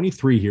turned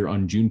 23 here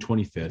on June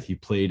 25th. He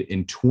played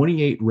in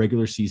 28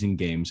 regular season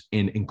games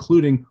and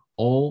including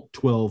all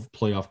 12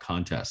 playoff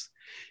contests.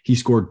 He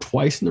scored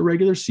twice in the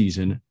regular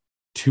season,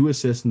 2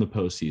 assists in the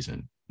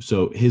postseason.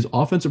 So his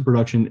offensive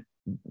production,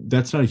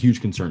 that's not a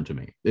huge concern to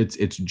me. It's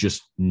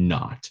just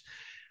not.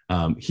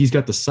 He's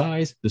got the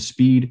size, the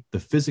speed, the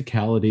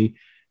physicality.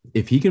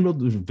 If he can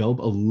develop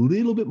a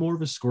little bit more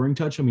of a scoring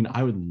touch, I mean,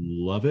 I would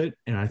love it.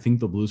 And I think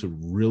the Blues would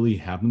really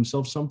have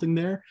themselves something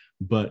there.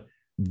 But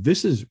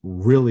this is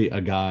really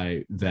a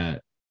guy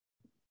that,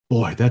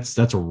 boy, that's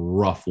a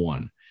rough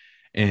one.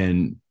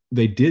 And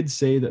they did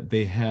say that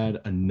they had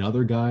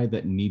another guy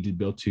that needed to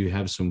be able to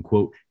have some,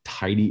 quote,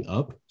 tidy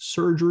up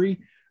surgery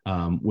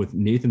with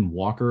Nathan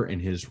Walker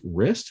and his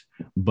wrist.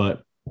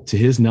 But to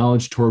his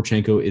knowledge,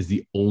 Toropchenko is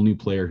the only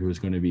player who is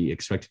going to be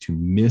expected to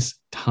miss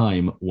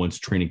time once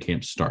training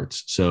camp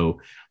starts.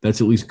 So that's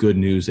at least good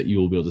news that you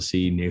will be able to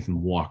see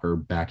Nathan Walker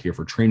back here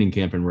for training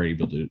camp and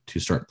ready to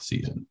start the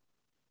season.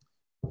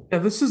 Yeah,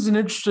 this is an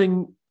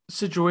interesting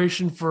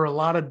situation for a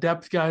lot of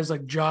depth guys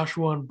like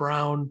Joshua and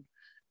Brown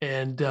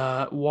and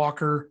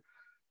Walker.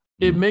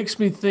 It makes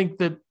me think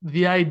that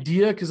the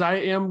idea, because I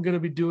am going to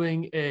be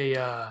doing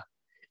a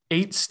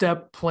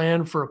 8-step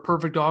plan for a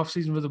perfect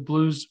offseason for the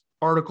Blues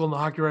article in the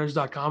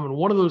hockeywriters.com. And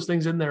one of those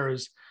things in there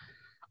is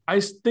I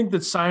think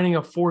that signing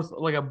a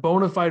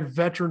bona fide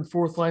veteran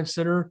fourth line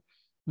center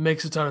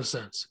makes a ton of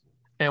sense.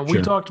 And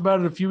we talked about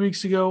it a few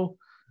weeks ago.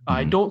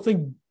 I don't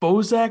think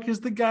Bozak is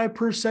the guy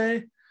per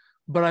se,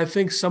 but I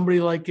think somebody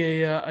like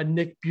a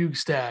Nick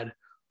Bjugstad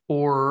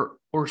or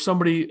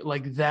somebody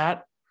like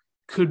that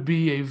could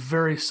be a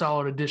very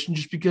solid addition,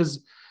 just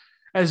because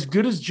as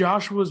good as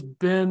Joshua's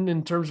been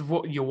in terms of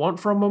what you want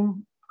from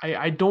him,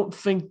 I don't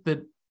think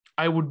that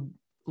I would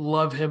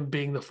love him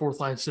being the fourth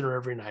line center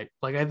every night.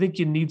 Like, I think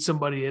you need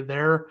somebody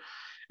there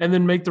and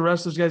then make the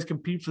rest of those guys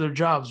compete for their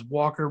jobs.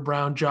 Walker,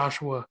 Brown,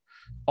 Joshua,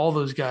 all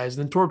those guys.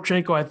 Then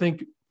Toropchenko, I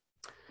think,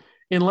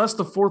 unless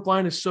the fourth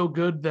line is so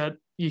good that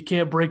you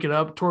can't break it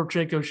up,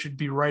 Toropchenko should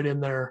be right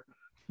in there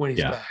when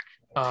he's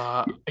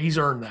back. He's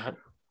earned that.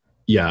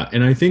 Yeah.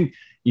 And I think,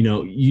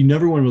 you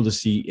never want to be able to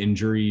see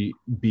injury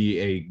be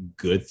a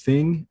good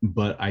thing,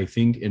 but I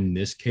think in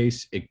this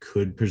case, it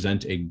could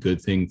present a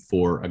good thing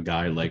for a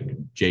guy like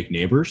Jake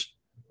Neighbors,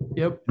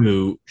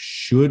 who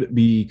should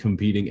be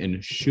competing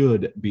and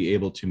should be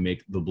able to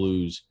make the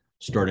Blues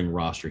starting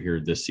roster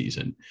here this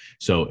season.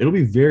 So it'll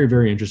be very,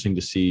 very interesting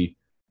to see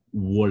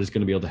what is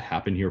going to be able to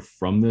happen here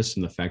from this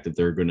and the fact that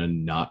they're going to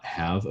not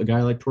have a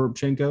guy like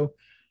Toropchenko.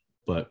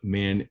 But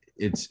man,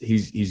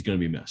 he's going to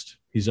be missed.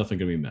 He's definitely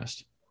going to be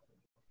missed.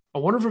 I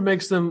wonder if it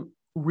makes them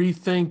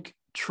rethink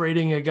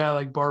trading a guy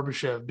like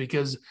Barbashev,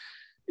 because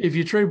if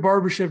you trade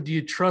Barbashev, do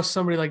you trust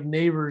somebody like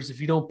Neighbors?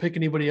 If you don't pick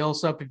anybody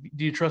else up,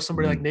 do you trust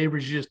somebody like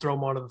Neighbors? You just throw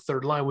him onto the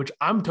third line, which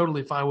I'm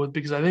totally fine with,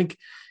 because I think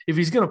if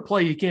he's going to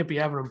play, you can't be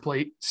having him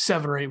play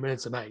 7 or 8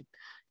 minutes a night.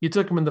 You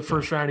took him in the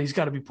first round. He's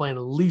got to be playing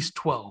at least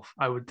 12,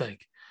 I would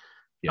think.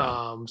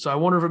 Yeah. So I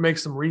wonder if it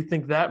makes them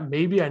rethink that.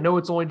 Maybe. I know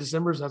it's only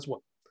December, so that's what,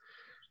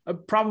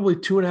 probably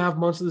 2.5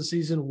 months of the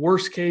season.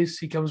 Worst case,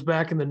 he comes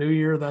back in the new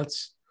year.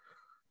 That's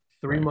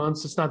 3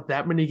 months. It's not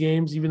that many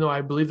games, even though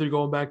I believe they're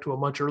going back to a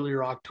much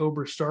earlier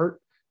October start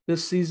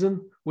this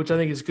season, which I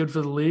think is good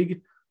for the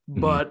league.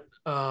 But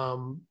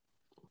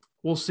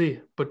we'll see.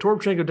 But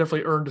Toropchenko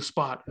definitely earned a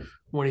spot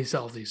when he's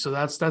healthy. So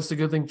that's the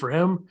good thing for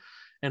him.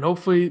 And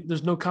hopefully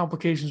there's no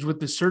complications with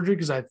this surgery,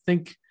 because I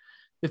think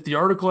if the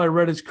article I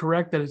read is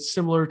correct, that it's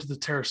similar to the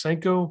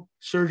Tarasenko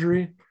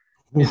surgery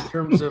in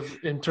terms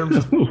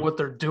of what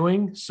they're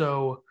doing.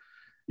 So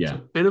it's a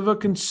bit of a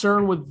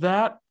concern with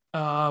that.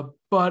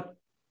 But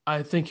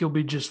I think he'll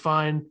be just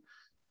fine.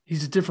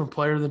 He's a different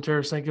player than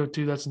Tarasenko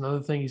too. That's another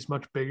thing. He's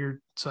much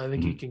bigger. So I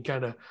think he can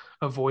kind of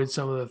avoid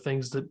some of the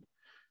things that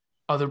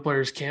other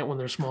players can't when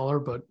they're smaller,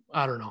 but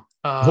I don't know.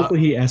 Hopefully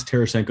he asked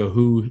Tarasenko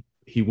who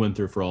he went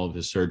through for all of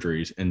his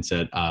surgeries and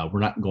said, we're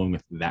not going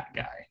with that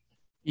guy.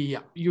 Yeah,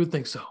 you would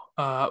think so.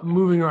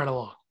 Moving right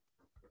along.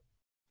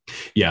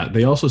 Yeah,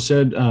 they also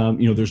said,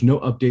 there's no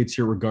updates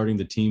here regarding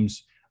the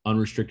team's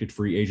unrestricted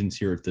free agents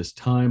here at this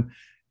time.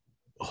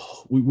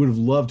 We would have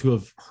loved to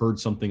have heard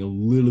something a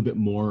little bit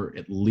more,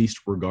 at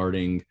least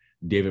regarding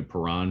David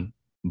Perron.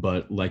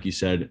 But like you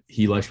said,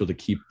 he likes to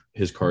keep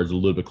his cards a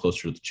little bit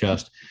closer to the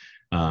chest.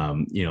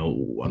 I'm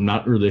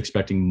not really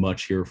expecting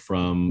much here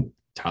from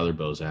Tyler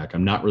Bozak.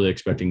 I'm not really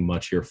expecting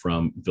much here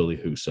from Ville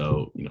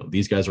Husso.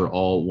 These guys are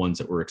all ones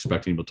that we're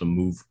expecting able to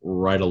move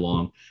right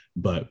along.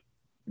 But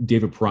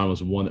David Perron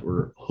was one that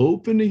we're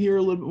hoping to hear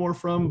a little bit more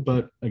from.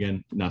 But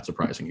again, not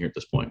surprising here at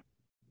this point.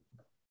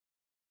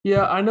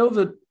 Yeah, I know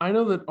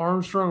that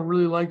Armstrong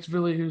really likes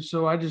Ville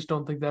Husso. I just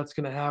don't think that's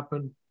going to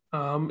happen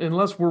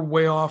unless we're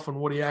way off on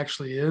what he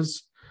actually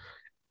is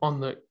on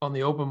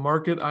the open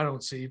market. I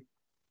don't see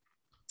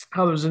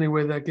how there's any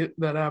way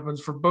that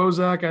happens. For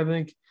Bozak, I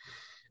think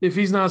if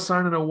he's not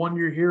signing a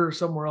 1-year here or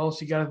somewhere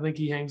else, you got to think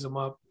he hangs him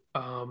up.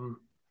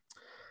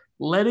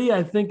 Leddy,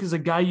 I think, is a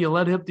guy you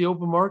let hit the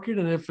open market,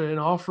 and if an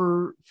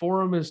offer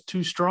for him is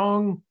too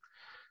strong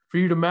for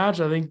you to match,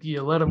 I think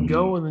you let him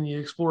go and then you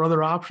explore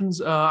other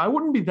options. I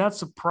wouldn't be that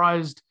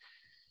surprised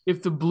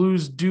if the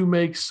Blues do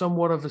make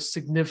somewhat of a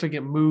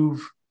significant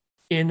move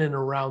in and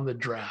around the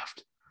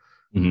draft.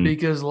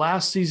 Because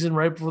last season,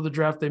 right before the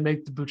draft, they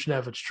make the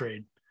Buchnevich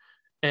trade.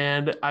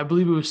 And I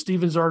believe it was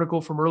Steven's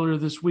article from earlier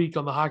this week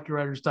on the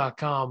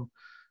HockeyWriters.com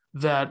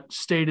that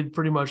stated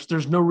pretty much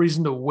there's no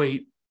reason to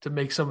wait to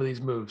make some of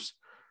these moves.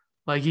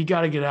 Like, you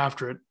got to get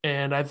after it.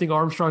 And I think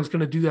Armstrong's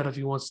going to do that if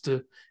he wants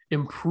to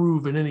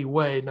improve in any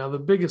way. Now, the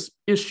biggest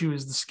issue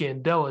is the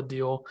Scandella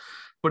deal,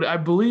 but I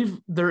believe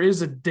there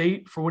is a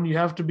date for when you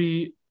have to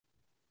be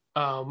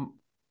you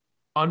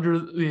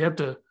have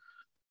to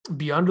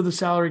be under the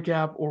salary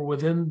cap or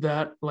within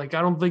that. Like,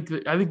 I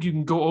think you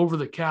can go over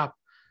the cap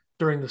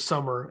during the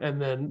summer, and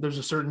then there's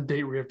a certain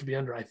date where you have to be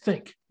under, I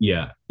think.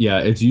 Yeah.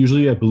 It's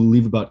usually, I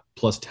believe, about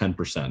plus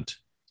 10%.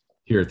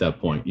 Here at that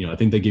point, I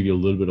think they give you a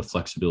little bit of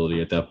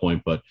flexibility at that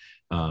point, but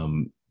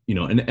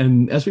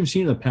and as we've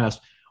seen in the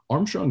past,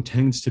 Armstrong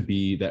tends to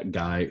be that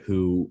guy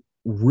who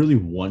really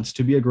wants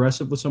to be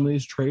aggressive with some of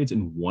these trades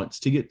and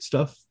wants to get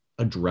stuff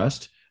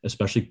addressed,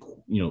 especially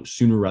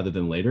sooner rather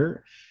than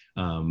later.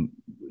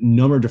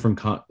 Number of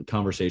different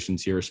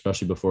conversations here,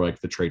 especially before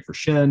like the trade for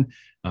Shen,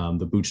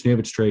 the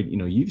Buchnevich trade.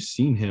 You've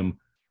seen him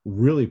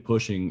really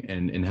pushing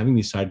and having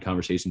these side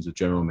conversations with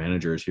general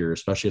managers here,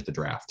 especially at the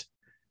draft,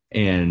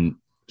 and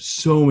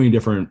so many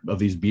different of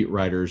these beat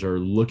writers are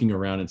looking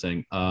around and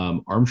saying,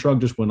 Armstrong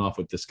just went off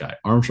with this guy.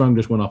 Armstrong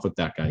just went off with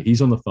that guy.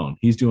 He's on the phone.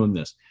 He's doing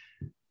this.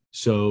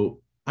 So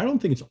I don't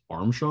think it's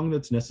Armstrong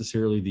that's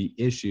necessarily the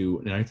issue.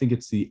 And I think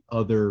it's the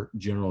other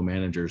general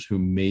managers who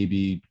may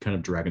be kind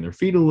of dragging their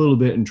feet a little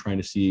bit and trying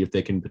to see if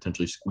they can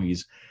potentially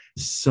squeeze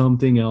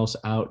something else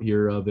out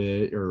here of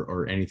it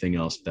or anything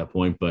else at that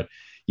point. But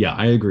yeah,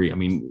 I agree. I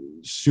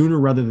mean, sooner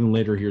rather than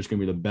later here is going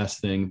to be the best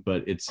thing,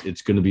 but it's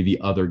going to be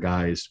the other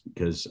guys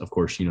because, of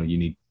course, you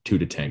need 2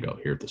 to tango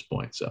here at this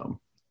point.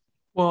 So,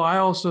 well, I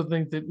also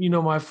think that,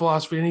 my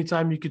philosophy,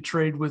 anytime you could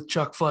trade with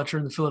Chuck Fletcher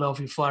and the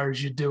Philadelphia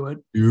Flyers, you do it.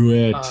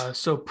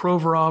 So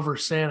Provorov or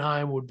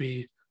Sanheim would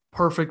be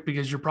perfect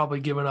because you're probably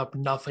giving up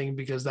nothing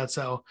because that's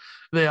how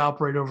they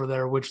operate over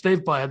there, which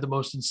they've probably had the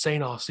most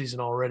insane offseason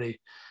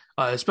already.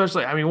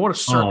 Especially, I mean, what a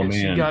circus.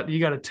 You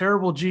got a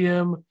terrible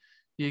GM.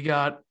 You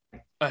got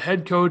a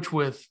head coach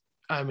with,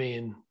 I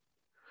mean,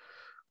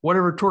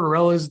 whatever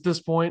Tortorella is at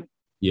this point.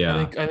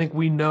 Yeah. I think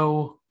we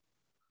know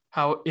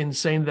how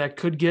insane that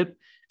could get.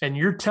 And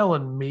you're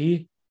telling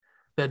me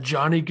that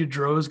Johnny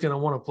Gaudreau is going to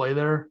want to play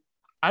there.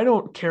 I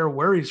don't care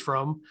where he's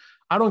from.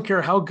 I don't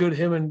care how good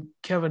him and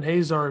Kevin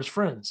Hayes are as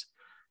friends.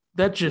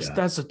 That's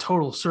a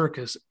total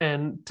circus.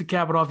 And to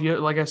cap it off,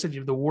 like I said, you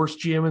have the worst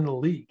GM in the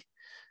league.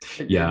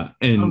 Yeah.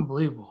 And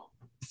unbelievable.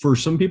 For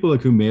some people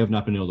who may have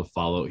not been able to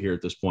follow here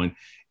at this point,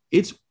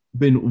 it's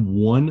been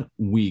 1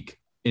 week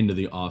into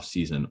the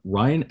offseason.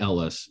 Ryan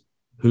Ellis,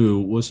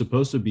 who was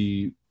supposed to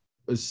be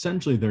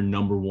essentially their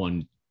number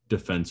one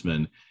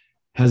defenseman,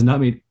 has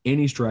not made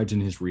any strides in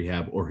his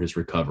rehab or his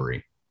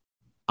recovery.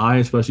 I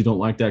especially don't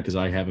like that because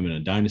I have him in a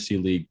dynasty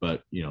league,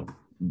 but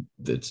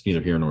that's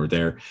neither here nor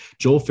there.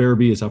 Joel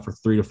Farabee is out for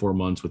 3 to 4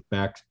 months with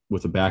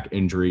a back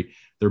injury.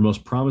 Their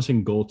most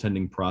promising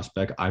goaltending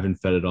prospect, Ivan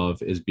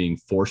Fedotov, is being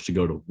forced to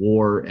go to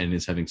war and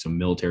is having some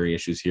military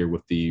issues here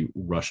with the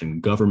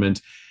Russian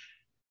government.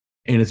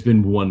 And it's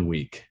been 1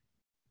 week.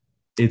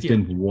 It's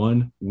been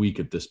 1 week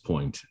at this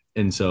point.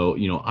 And so,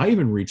 I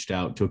even reached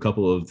out to a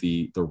couple of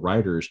the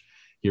writers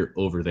here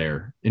over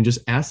there and just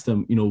asked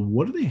them,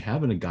 what do they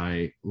have in a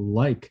guy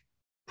like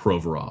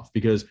Provorov?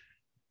 Because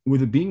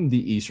with it being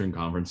the Eastern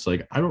Conference, I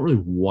don't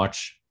really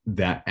watch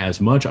that as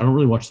much. I don't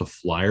really watch the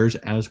Flyers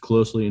as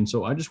closely. And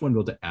so I just wanted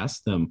to be able to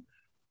ask them,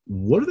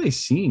 what are they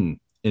seeing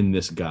in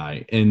this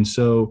guy? And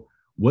so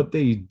what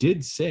they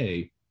did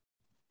say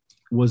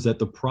was that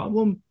the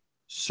problem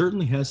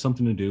certainly has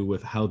something to do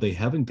with how they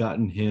haven't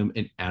gotten him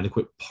an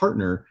adequate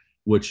partner,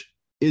 which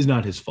is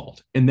not his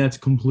fault. And that's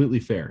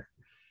completely fair.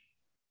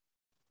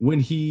 When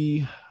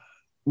he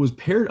was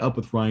paired up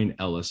with Ryan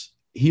Ellis,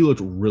 he looked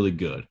really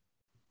good.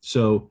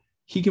 So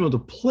he came able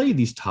to play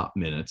these top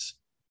minutes,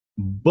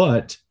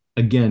 but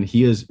again,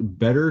 he is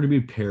better to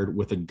be paired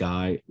with a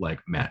guy like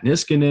Matt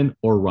Niskanen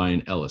or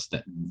Ryan Ellis,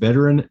 that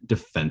veteran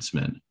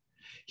defenseman.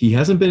 He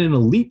hasn't been an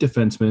elite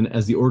defenseman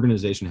as the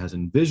organization has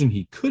envisioned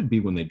he could be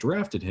when they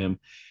drafted him,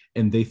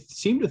 and they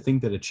seem to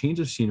think that a change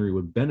of scenery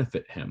would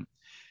benefit him.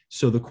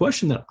 So the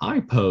question that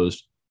I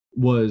posed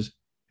was,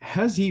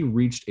 has he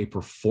reached a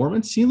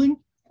performance ceiling,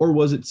 or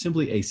was it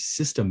simply a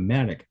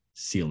systematic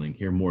ceiling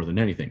here more than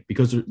anything?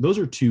 Because those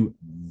are two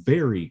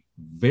very,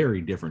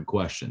 very different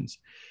questions.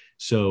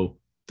 So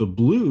the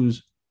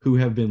Blues, who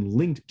have been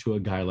linked to a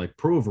guy like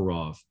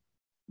Provorov,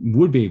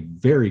 would be a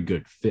very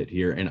good fit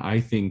here. And I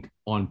think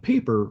on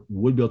paper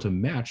would be able to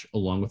match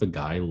along with a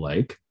guy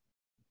like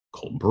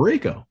Colton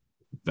Parayko,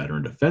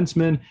 veteran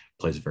defenseman,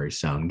 plays a very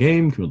sound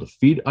game, can be able to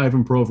feed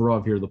Ivan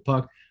Provorov here the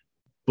puck.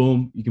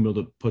 Boom, you can be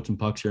able to put some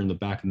pucks here in the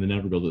back of the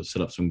net, be able to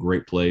set up some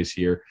great plays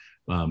here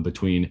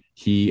between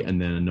he and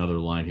then another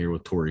line here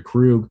with Torrey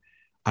Krug.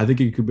 I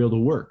think it could be able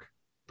to work.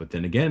 But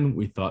then again,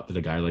 we thought that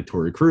a guy like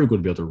Torrey Krug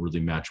would be able to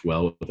really match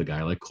well with a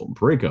guy like Colton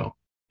Parayko,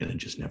 and it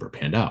just never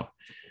panned out.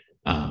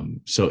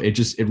 So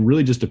it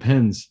really just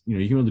depends. You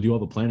can be able to do all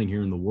the planning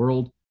here in the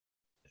world.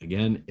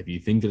 Again, if you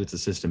think that it's a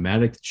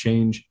systematic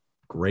change,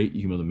 great,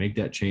 you can be able to make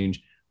that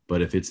change.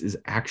 But if it's his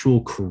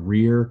actual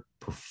career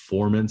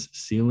performance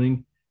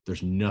ceiling,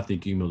 there's nothing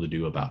you can be able to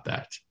do about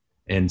that.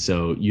 And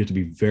so you have to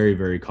be very,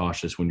 very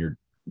cautious when you're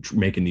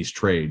making these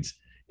trades.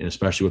 And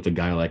especially with a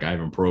guy like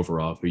Ivan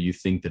Provorov, who you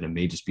think that it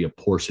may just be a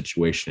poor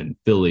situation in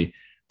Philly,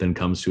 then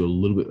comes to a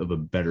little bit of a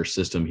better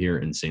system here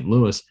in St.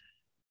 Louis.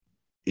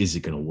 Is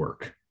it going to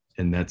work?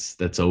 And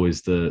that's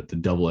always the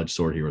double-edged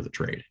sword here with the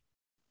trade.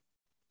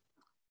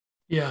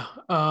 Yeah.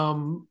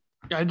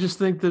 I just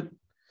think that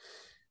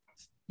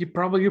you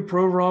probably get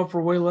Provorov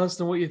for way less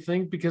than what you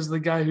think because of the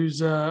guy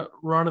who's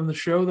running the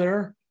show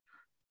there.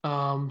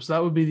 So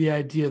that would be the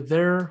idea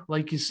there.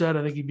 Like you said,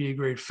 I think he'd be a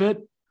great fit.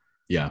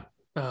 Yeah.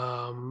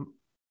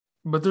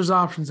 But there's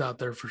options out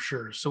there for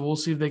sure. So we'll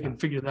see if they can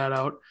figure that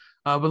out.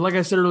 But like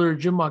I said earlier,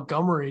 Jim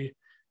Montgomery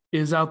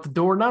is out the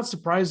door. Not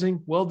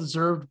surprising,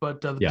 well-deserved,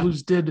 but the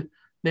Blues did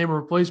name a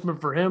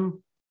replacement for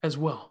him as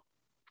well.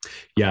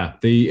 Yeah,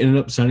 they ended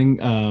up signing,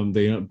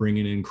 they ended up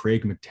bringing in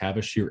Craig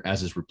McTavish here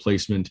as his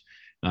replacement.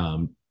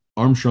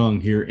 Armstrong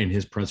here in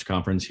his press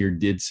conference here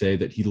did say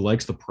that he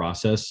likes the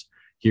process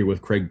here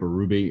with Craig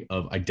Berube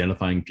of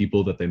identifying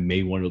people that they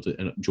may want to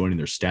end up joining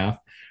their staff.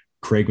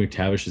 Craig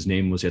McTavish's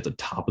name was at the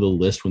top of the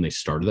list when they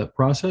started that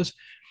process.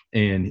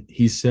 And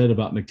he said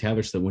about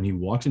McTavish that when he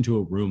walks into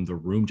a room, the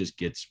room just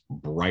gets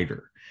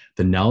brighter.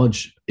 The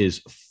knowledge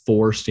is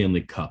 4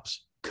 Stanley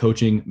Cups,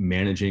 coaching,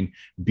 managing,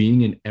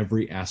 being in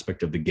every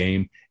aspect of the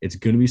game. It's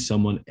going to be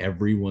someone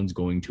everyone's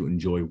going to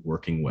enjoy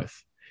working with.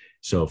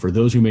 So for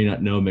those who may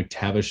not know,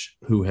 McTavish,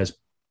 who has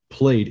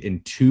played in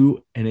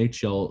 2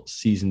 NHL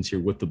seasons here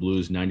with the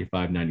Blues,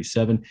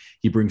 95-97.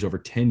 He brings over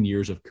 10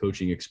 years of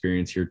coaching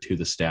experience here to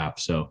the staff.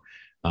 So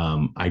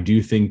I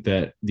do think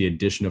that the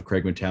addition of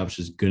Craig McTavish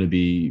is going to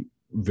be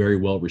very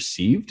well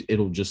received.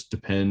 It'll just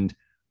depend,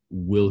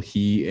 will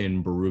he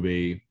and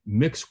Berube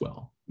mix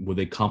well? Will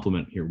they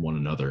complement here one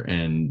another?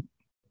 And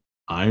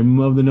I'm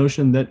of the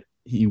notion that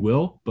he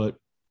will, but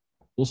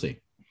we'll see.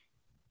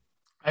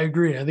 I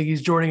agree. I think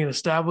he's joining an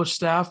established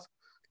staff.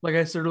 Like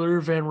I said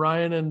earlier, Van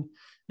Ryan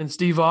and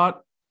Steve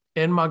Ott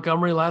and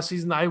Montgomery last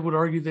season, I would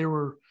argue they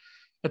were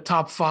a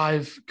top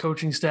 5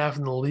 coaching staff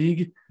in the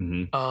league.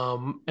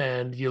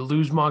 And you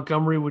lose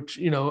Montgomery, which,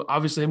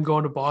 obviously him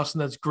going to Boston,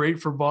 that's great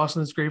for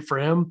Boston. That's great for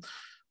him.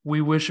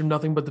 We wish him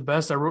nothing but the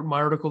best. I wrote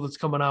my article that's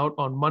coming out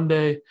on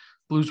Monday,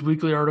 Blues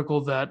Weekly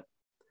article, that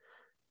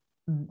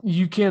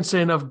you can't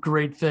say enough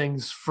great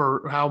things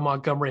for how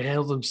Montgomery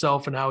handled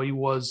himself and how he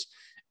was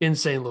in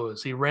St.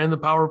 Louis. He ran the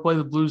power play.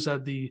 The Blues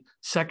had the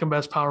second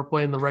best power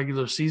play in the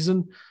regular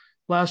season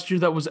last year.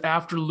 That was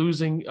after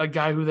losing a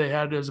guy who they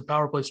had as a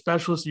power play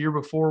specialist the year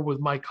before with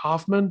Mike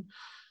Hoffman.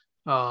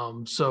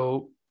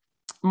 So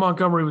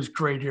Montgomery was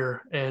great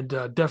here, and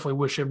definitely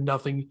wish him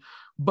nothing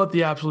but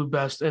the absolute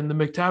best. And the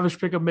McTavish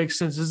pickup makes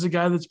sense. This is a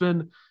guy that's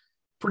been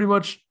pretty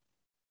much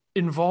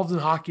involved in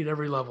hockey at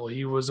every level.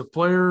 He was a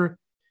player.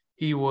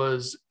 He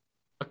was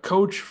a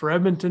coach for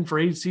Edmonton for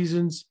 8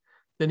 seasons.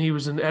 Then he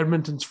was in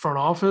Edmonton's front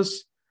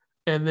office,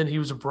 and then he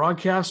was a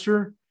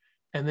broadcaster.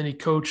 And then he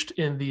coached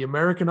in the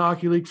American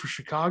Hockey League for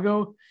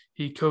Chicago.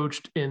 He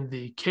coached in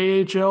the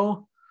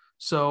KHL.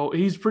 So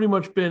he's pretty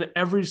much been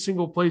every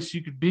single place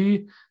you could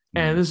be.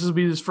 And this will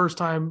be his first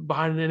time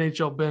behind an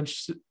NHL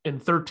bench in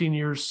 13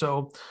 years.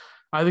 So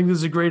I think this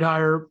is a great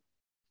hire.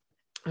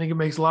 I think it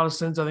makes a lot of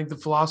sense. I think the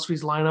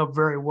philosophies line up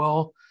very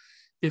well.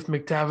 If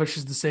McTavish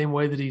is the same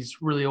way that he's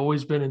really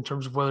always been in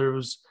terms of whether it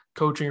was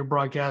coaching or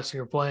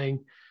broadcasting or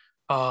playing,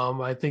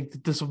 I think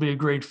that this will be a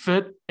great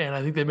fit, and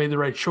I think they made the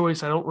right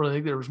choice. I don't really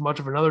think there was much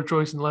of another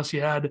choice unless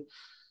you had,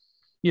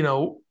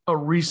 a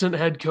recent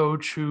head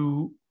coach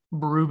who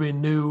Berube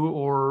knew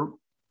or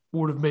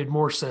would have made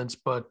more sense.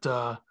 But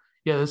I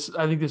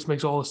think this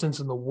makes all the sense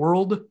in the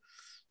world,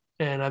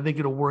 and I think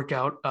it'll work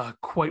out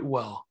quite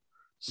well.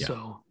 Yeah.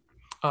 So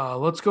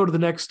let's go to the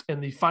next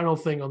and the final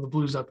thing on the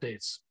Blues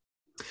updates.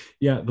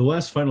 Yeah, the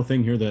last final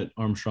thing here that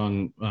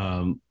Armstrong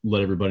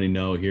let everybody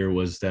know here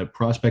was that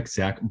prospect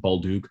Zach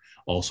Balduke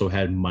also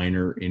had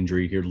minor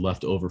injury here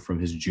left over from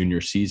his junior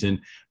season.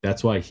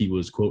 That's why he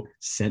was, quote,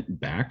 sent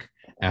back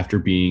after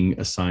being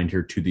assigned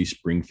here to the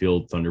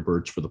Springfield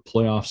Thunderbirds for the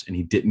playoffs, and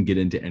he didn't get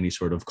into any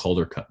sort of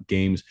Calder Cup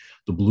games.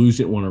 The Blues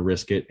didn't want to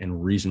risk it,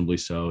 and reasonably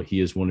so. He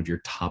is one of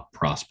your top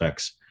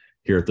prospects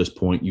here at this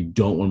point. You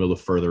don't want to be able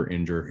to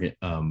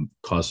further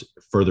cause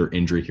further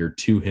injury here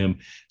to him.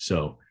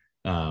 So,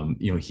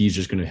 he's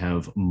just going to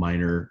have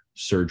minor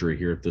surgery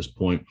here at this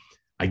point.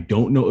 I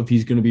don't know if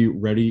he's going to be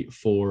ready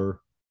for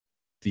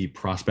the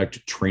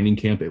prospect training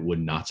camp. It would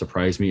not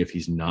surprise me if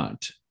he's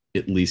not.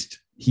 At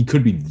least he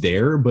could be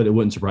there, but it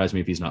wouldn't surprise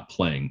me if he's not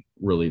playing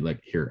really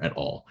like here at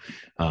all.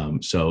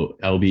 So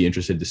I'll be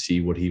interested to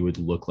see what he would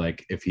look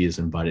like if he is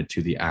invited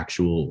to the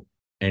actual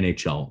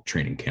NHL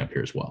training camp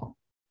here as well.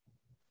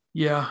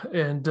 Yeah,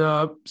 and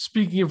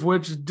speaking of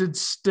which, it did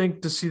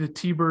stink to see the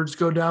T-Birds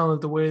go down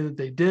the way that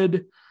they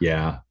did.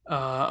 Yeah.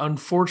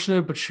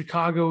 Unfortunate, but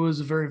Chicago is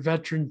a very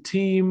veteran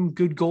team,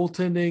 good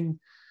goaltending,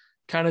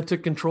 kind of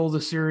took control of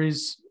the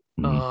series.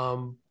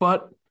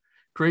 But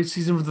great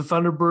season for the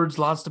Thunderbirds,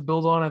 lots to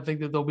build on. I think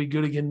that they'll be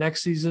good again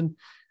next season.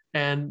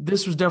 And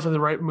this was definitely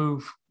the right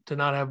move to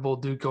not have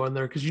Bolduc go in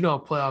there because how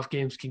playoff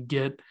games can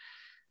get.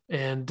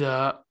 And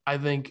I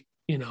think,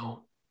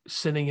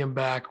 sending him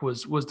back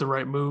was the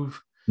right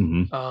move.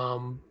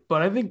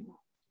 But I think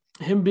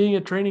him being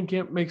at training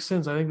camp makes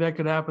sense. I think that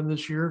could happen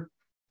this year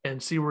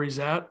and see where he's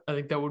at. I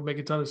think that would make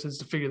a ton of sense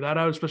to figure that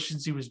out, especially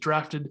since he was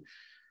drafted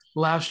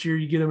last year.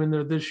 You get him in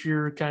there this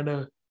year, kind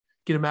of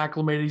get him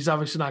acclimated. He's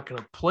obviously not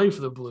going to play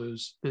for the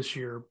Blues this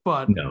year,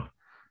 but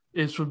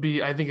this would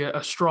be, I think,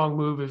 a strong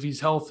move if he's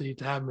healthy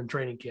to have him in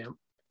training camp.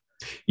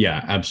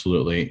 Yeah,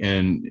 absolutely.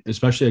 And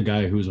especially a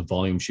guy who's a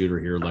volume shooter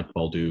here like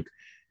Balduc.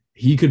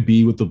 He could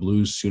be with the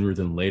Blues sooner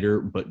than later,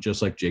 but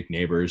just like Jake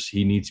Neighbors,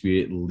 he needs to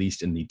be at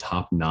least in the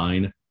top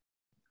 9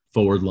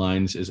 forward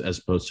lines as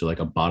opposed to like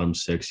a bottom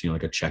 6,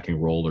 like a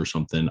checking role or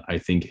something. I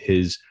think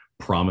his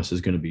promise is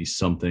going to be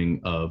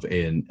something of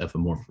a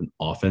more of an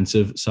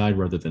offensive side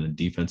rather than a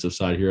defensive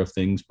side here of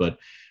things. But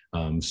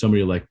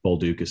somebody like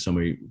Balduc is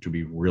somebody to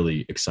be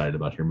really excited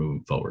about here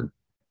moving forward.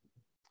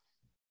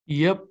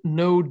 Yep,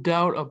 no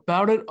doubt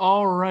about it.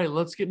 All right,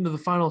 let's get into the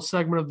final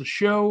segment of the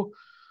show,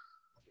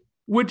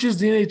 which is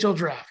the NHL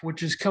draft,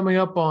 which is coming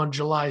up on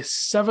July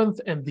 7th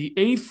and the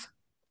 8th.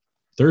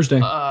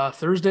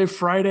 Thursday,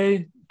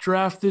 Friday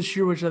draft this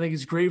year, which I think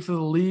is great for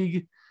the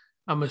league.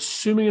 I'm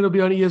assuming it'll be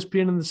on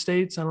ESPN in the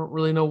States. I don't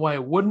really know why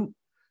it wouldn't.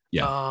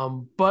 Yeah.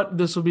 But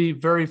this will be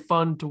very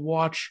fun to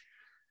watch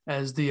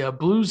as the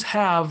Blues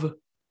have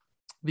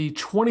the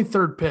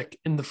 23rd pick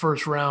in the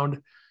first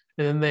round.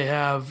 And then they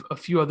have a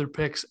few other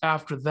picks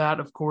after that,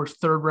 of course,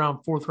 3rd round,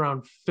 4th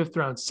round, 5th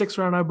round, 6th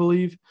round, I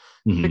believe.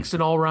 Picks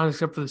in all rounds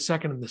except for the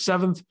 2nd and the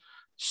 7th.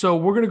 So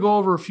we're going to go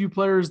over a few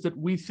players that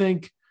we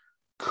think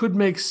could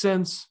make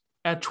sense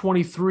at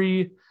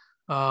 23.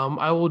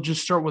 I will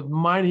just start with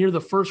mine here. The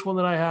first one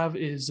that I have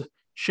is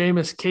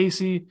Seamus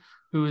Casey,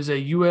 who is a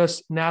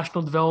U.S.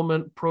 National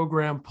Development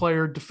Program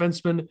player,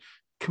 defenseman,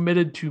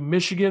 committed to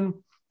Michigan.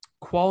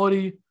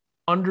 Quality,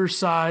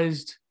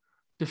 undersized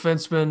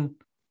defenseman,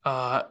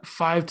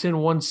 5'10",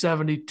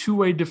 170,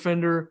 two-way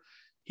defender.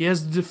 He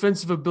has the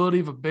defensive ability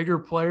of a bigger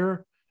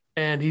player,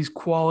 and he's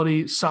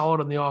quality,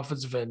 solid on the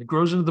offensive end.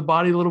 Grows into the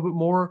body a little bit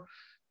more,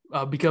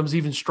 becomes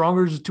even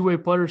stronger as a two-way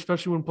player,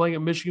 especially when playing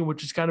at Michigan,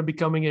 which is kind of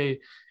becoming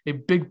a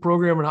big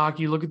program in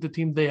hockey. Look at the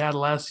team they had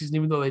last season,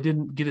 even though they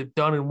didn't get it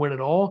done and win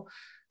it all.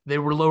 They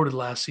were loaded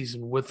last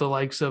season with the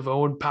likes of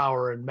Owen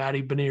Power and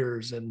Matty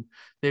Beniers, and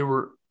they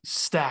were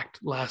stacked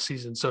last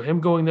season. So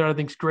him going there, I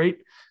think, is great.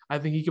 I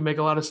think he can make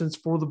a lot of sense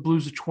for the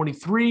Blues at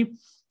 23.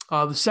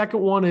 The second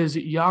one is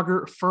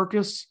Yager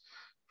Furcus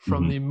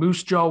from the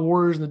Moose Jaw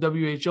Warriors in the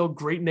WHL.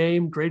 Great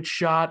name, great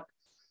shot.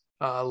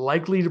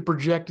 Likely to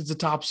project as a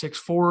top 6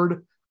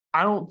 forward.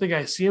 I don't think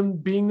I see him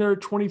being there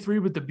at 23,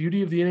 but the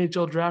beauty of the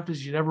NHL draft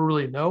is you never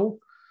really know.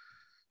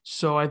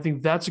 So I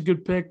think that's a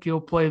good pick. He'll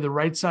play the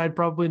right side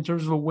probably in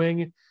terms of a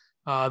wing.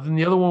 Then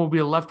the other one will be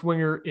a left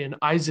winger in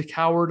Isaac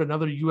Howard,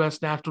 another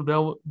U.S.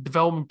 National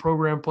Development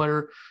Program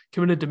player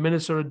committed to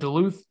Minnesota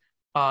Duluth.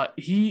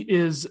 He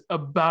is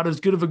about as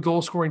good of a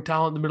goal-scoring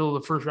talent in the middle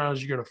of the first round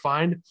as you're going to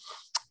find.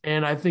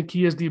 And I think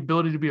he has the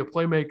ability to be a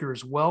playmaker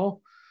as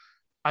well.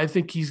 I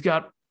think he's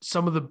got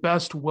some of the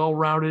best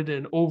well-rounded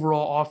and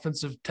overall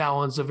offensive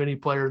talents of any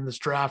player in this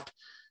draft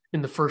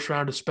in the first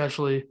round,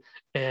 especially.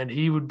 And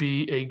he would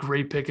be a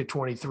great pick at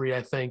 23,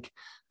 I think.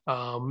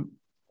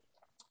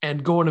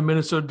 And going to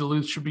Minnesota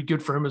Duluth should be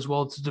good for him as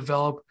well to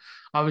develop.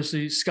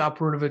 Obviously, Scott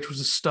Perunovich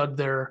was a stud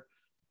there,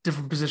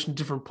 different position,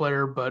 different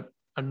player, but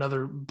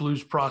another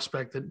Blues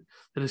prospect that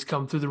has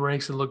come through the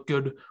ranks and looked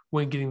good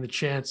when getting the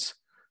chance,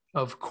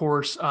 of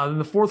course. Then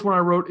the fourth one I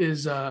wrote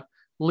is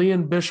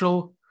Leon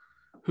Bischel,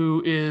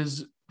 who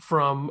is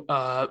from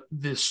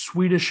the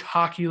Swedish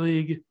Hockey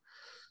League,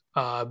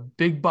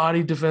 big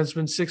body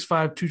defenseman,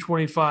 6'5",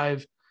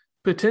 225,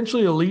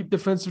 potentially elite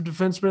defensive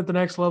defenseman at the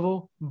next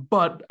level,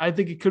 but I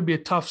think it could be a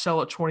tough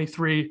sell at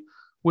 23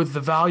 with the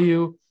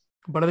value.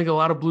 But I think a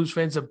lot of Blues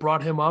fans have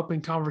brought him up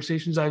in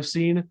conversations I've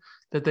seen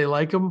that they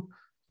like him.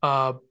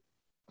 But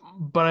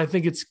I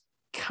think it's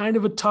kind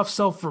of a tough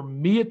sell for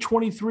me at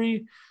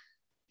 23.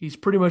 He's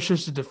pretty much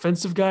just a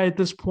defensive guy at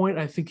this point.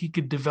 I think he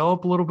could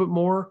develop a little bit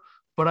more,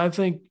 but I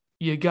think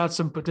you got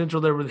some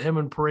potential there with him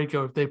and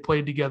Parayko if they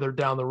played together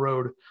down the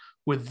road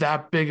with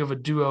that big of a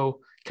duo,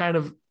 kind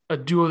of a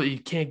duo that you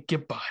can't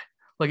get by.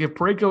 Like if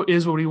Parayko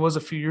is what he was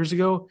a few years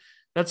ago,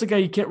 that's a guy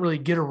you can't really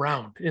get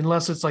around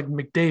unless it's like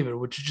McDavid,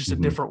 which is just a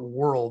different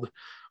world.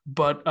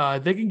 But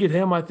they can get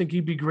him. I think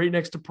he'd be great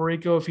next to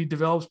Parayko if he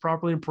develops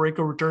properly and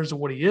Parayko returns to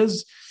what he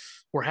is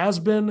or has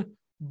been.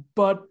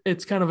 But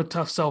it's kind of a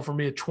tough sell for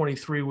me at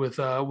 23 with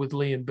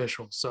Leon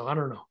Bischel. So I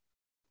don't know.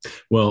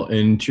 Well,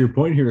 and to your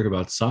point here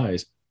about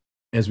size,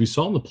 as we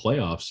saw in the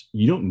playoffs,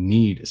 you don't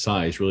need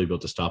size really to be able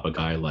to stop a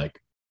guy like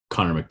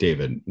Connor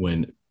McDavid.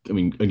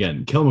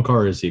 Again, Cale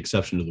Makar is the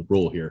exception to the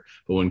rule here,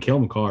 but when Cale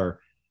Makar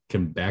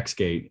can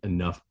backskate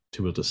enough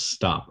to be able to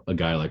stop a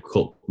guy like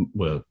Connor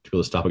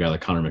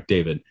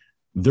McDavid,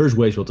 there's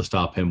ways to be able to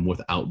stop him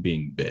without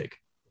being big.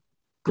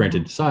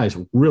 Granted, size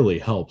really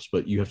helps,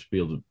 but you have to be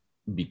able to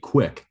be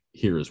quick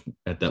here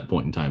at that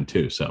point in time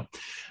too. So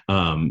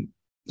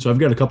I've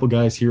got a couple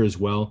guys here as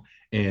well.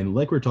 And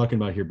like we were talking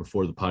about here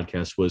before the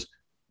podcast was,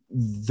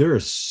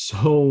 there's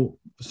so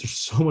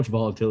much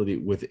volatility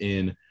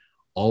within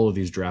all of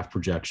these draft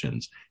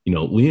projections.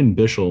 Leon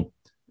Bischel,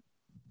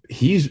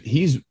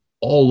 he's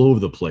all over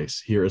the place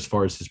here as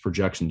far as his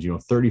projections,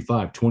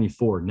 35,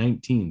 24,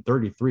 19,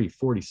 33,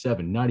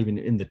 47, not even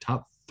in the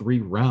top 3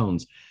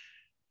 rounds.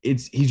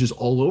 He's just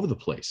all over the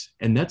place.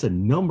 And that's a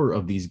number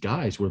of these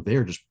guys where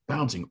they're just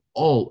bouncing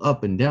all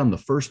up and down the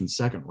first and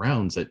second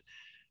rounds that,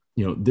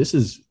 this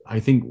is, I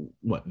think,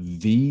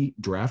 the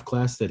draft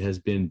class that has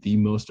been the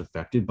most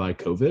affected by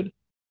COVID.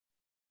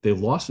 They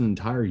lost an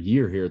entire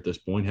year here at this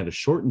point, had a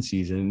shortened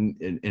season,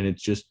 and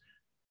it's just,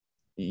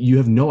 you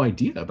have no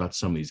idea about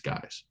some of these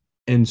guys.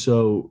 And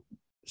so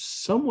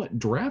somewhat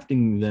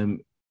drafting them,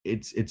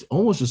 it's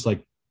almost just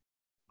like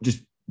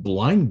just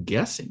blind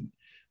guessing.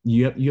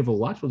 You have a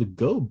lot to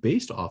go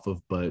based off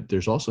of, but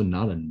there's also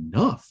not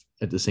enough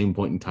at the same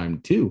point in time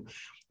too,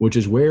 which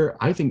is where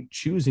I think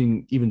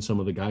choosing even some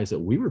of the guys that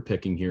we were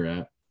picking here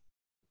at,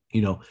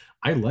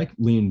 I like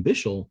Leon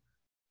Bischel,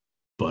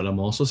 but I'm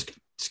also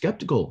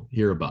skeptical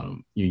here about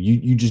him.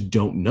 You just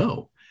don't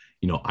know.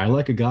 I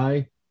like a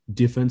guy,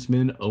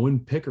 defenseman Owen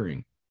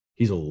Pickering.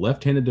 He's a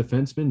left-handed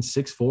defenseman,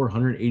 6'4",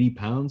 180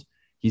 pounds.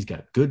 He's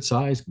got good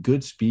size,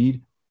 good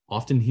speed.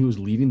 Often he was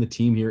leading the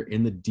team here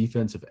in the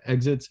defensive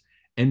exits,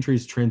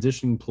 entries,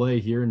 transitioning play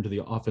here into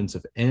the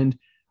offensive end.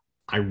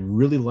 I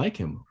really like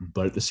him,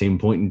 but at the same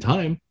point in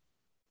time,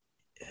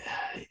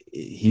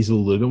 he's a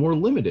little bit more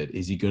limited.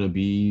 Is he going to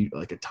be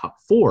like a top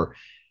 4?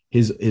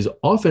 His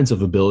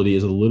offensive ability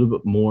is a little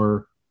bit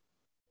more,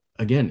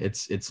 again,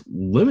 it's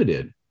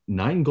limited.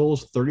 9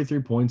 goals, 33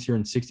 points here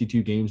in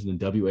 62 games in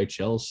the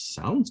WHL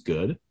sounds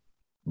good,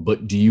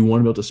 but do you want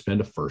to be able to spend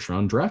a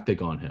first-round draft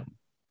pick on him?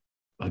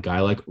 A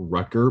guy like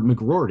Rutger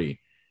McGroarty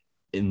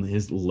in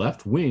his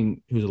left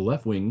wing, who's a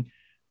left wing,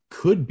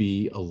 could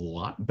be a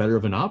lot better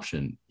of an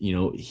option.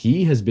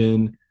 He has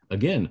been,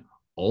 again,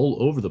 all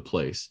over the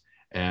place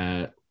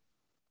at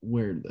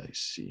where did I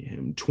see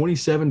him?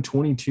 27,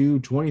 22,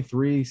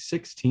 23,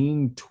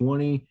 16,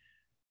 20,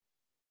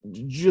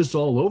 just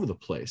all over the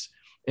place.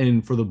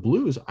 And for the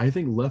Blues, I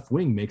think left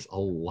wing makes a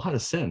lot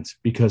of sense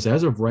because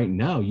as of right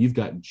now, you've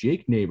got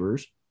Jake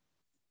Neighbors,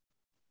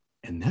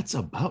 and that's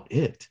about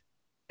it.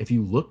 If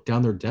you look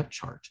down their depth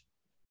chart,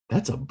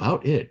 that's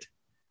about it.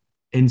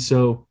 And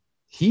so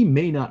he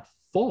may not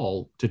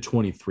fall to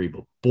 23,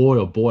 but boy,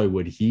 oh boy,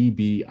 would he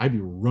be. I'd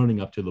be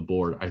running up to the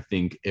board, I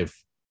think,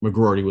 if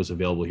McGroarty was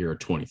available here at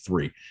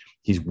 23.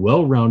 He's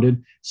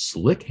well-rounded,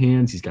 slick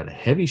hands. He's got a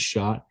heavy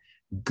shot,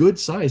 good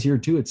size here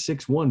too at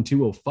 6'1",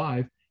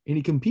 205, and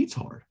he competes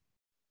hard.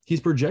 He's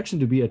projected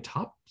to be a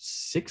top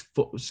 6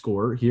 foot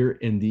scorer here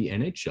in the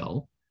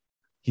NHL.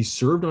 He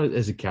served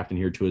as a captain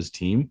here to his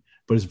team,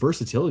 but his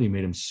versatility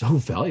made him so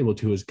valuable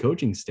to his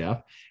coaching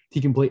staff.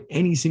 He can play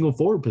any single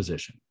forward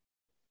position.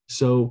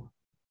 So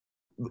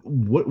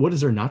what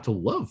is there not to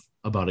love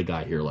about a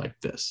guy here like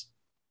this?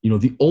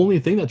 The only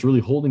thing that's really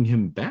holding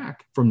him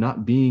back from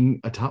not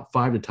being a top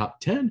 5 to top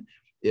 10,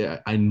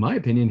 in my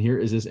opinion here,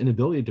 is his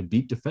inability to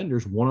beat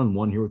defenders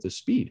one-on-one here with his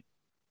speed.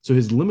 So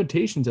his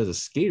limitations as a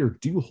skater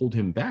do hold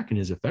him back in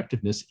his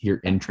effectiveness here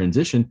in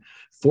transition,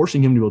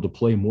 forcing him to be able to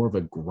play more of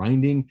a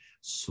grinding,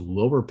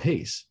 slower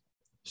pace.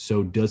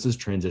 So does this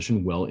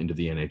transition well into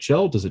the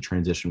NHL? Does it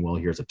transition well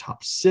here as a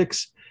top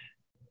 6?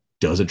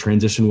 Does it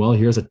transition well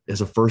here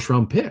as a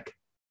first-round pick?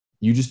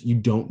 You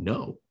don't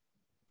know.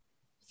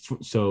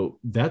 So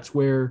that's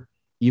where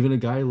even a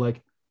guy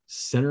like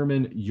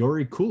centerman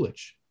Yuri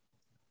Kulich,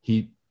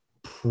 he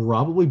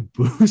probably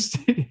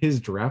boosted his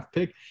draft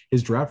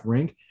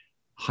rank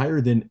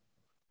higher than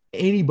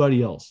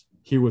anybody else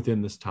here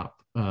within this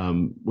top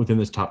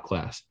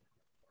class.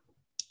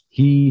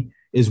 He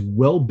is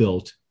well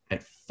built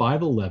at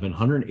 5'11",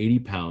 180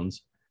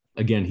 pounds.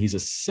 Again, he's a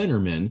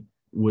centerman,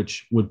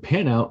 which would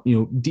pan out,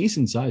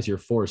 decent size here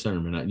for a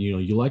centerman.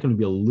 You like him to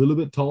be a little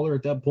bit taller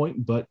at that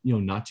point, but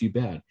not too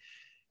bad.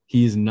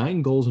 He has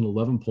 9 goals and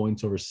 11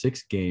 points over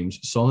 6 games.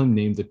 Saw him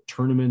named the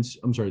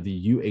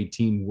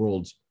U18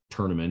 Worlds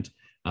Tournament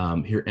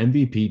here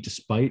MVP,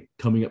 despite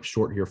coming up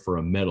short here for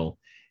a medal.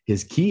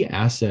 His key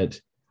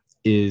asset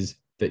is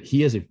that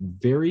he has a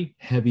very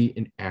heavy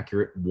and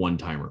accurate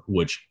one-timer,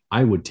 which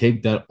I would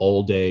take that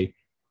all day,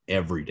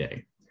 every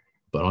day.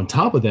 But on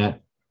top of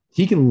that,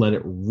 he can let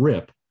it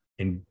rip,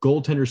 and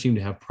goaltenders seem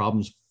to have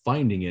problems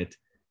finding it,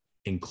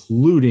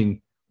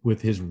 including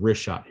with his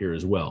wrist shot here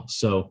as well.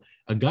 So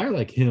a guy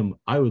like him,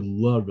 I would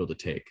love to be able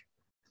to take.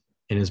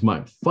 And as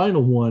my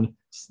final one,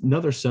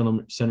 another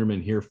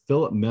centerman here,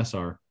 Philip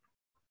Messar,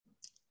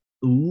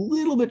 a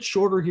little bit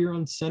shorter here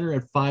on center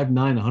at 5'9",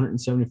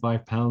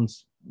 175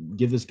 pounds.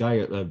 Give this guy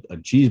a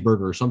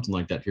cheeseburger or something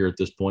like that here at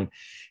this point.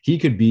 He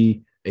could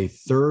be a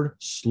third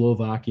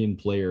Slovakian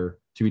player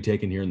to be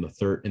taken here in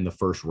the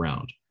first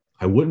round.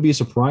 I wouldn't be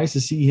surprised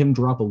to see him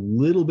drop a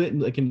little bit in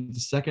the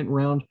second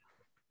round.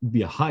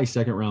 Be a high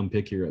second round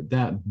pick here at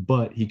that,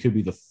 but he could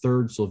be the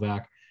third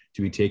Slovak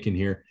to be taken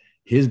here.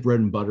 His bread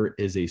and butter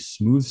is a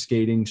smooth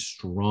skating,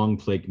 strong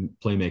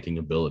playmaking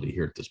ability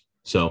here at this.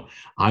 So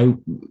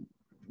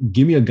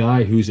give me a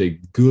guy who's a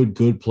good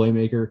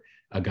playmaker,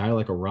 a guy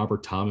like a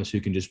Robert Thomas who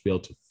can just be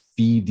able to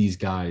feed these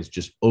guys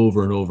just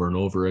over and over and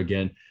over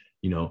again.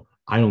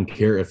 I don't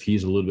care if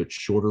he's a little bit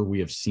shorter. We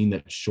have seen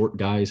that short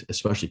guys,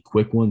 especially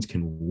quick ones,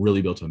 can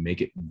really be able to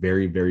make it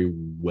very, very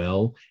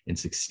well and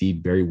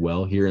succeed very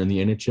well here in the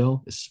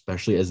NHL,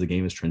 especially as the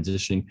game is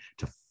transitioning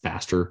to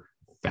faster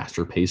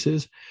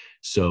paces.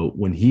 So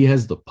when he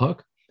has the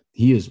puck,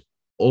 he is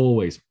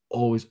always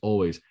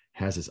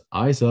has his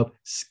eyes up,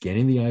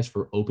 scanning the ice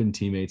for open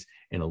teammates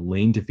and a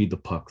lane to feed the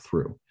puck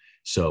through.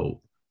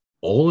 So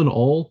all in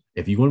all,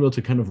 if you want to be able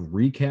to kind of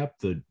recap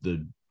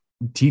the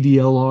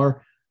TDLR,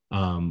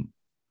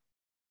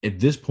 at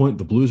this point,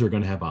 the Blues are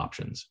going to have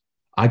options.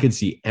 I could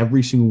see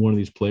every single one of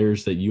these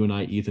players that you and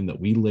I, Ethan, that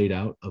we laid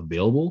out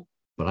available,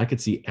 but I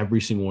could see every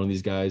single one of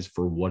these guys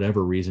for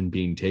whatever reason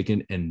being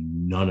taken,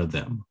 and none of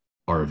them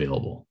are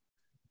available.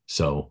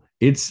 So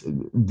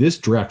this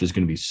draft is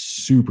going to be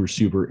super,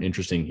 super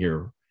interesting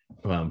here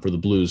for the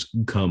Blues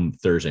come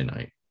Thursday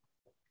night.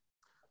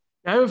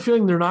 I have a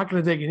feeling they're not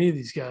going to take any of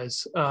these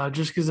guys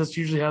just because that's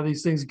usually how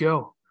these things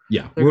go.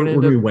 Yeah, we're going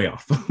to be way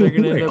off. They're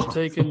going to end up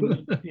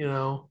taking,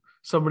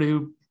 somebody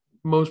who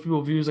most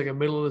people view as like a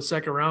middle of the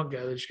second round guy.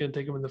 They're just going to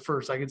take him in the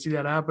first. I can see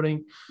that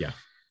happening. Yeah.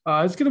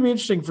 It's going to be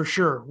interesting for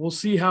sure. We'll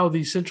see how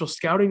the central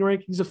scouting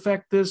rankings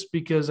affect this,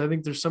 because I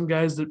think there's some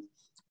guys that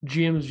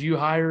GMs view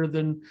higher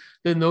than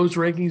those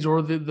rankings,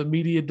 or the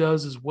media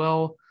does as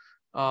well.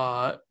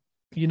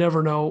 You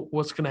never know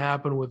what's going to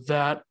happen with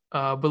that.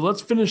 But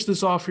let's finish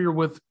this off here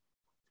with,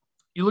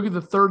 you look at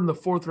the third and the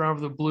fourth round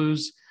for the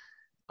Blues.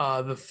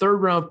 The third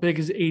round pick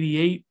is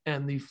 88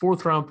 and the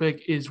fourth round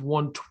pick is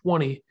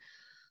 120.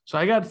 So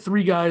I got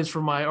 3 guys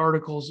for my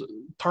article's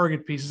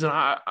target pieces. And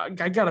I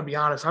got to be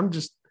honest,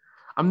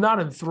 I'm not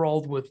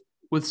enthralled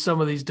with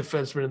some of these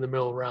defensemen in the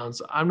middle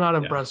rounds. I'm not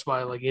impressed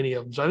by like any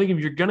of them. So I think if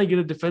you're going to get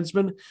a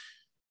defenseman,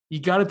 you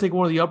got to take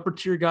one of the upper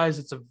tier guys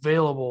that's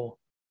available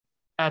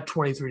at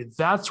 23.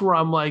 That's where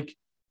I'm like,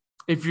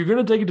 if you're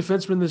going to take a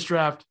defenseman in this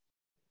draft,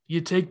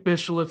 you take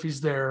Bichel if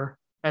he's there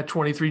at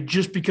 23,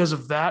 just because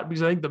of that,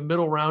 because I think the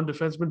middle round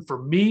defenseman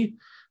for me,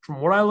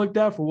 from what I looked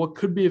at, for what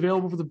could be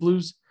available for the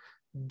Blues,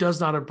 does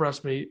not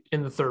impress me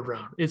in the third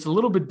round. It's a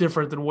little bit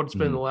different than what it's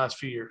been in the last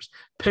few years.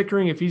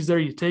 Pickering, if he's there,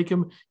 you take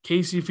him.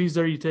 Casey, if he's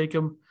there, you take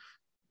him.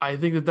 I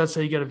think that that's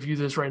how you got to view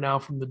this right now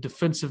from the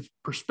defensive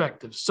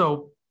perspective.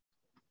 So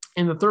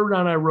in the third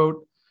round, I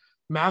wrote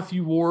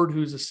Matthew Ward,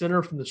 who's a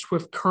center from the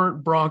Swift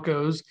Current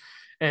Broncos.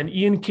 And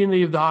Ian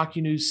Kennedy of the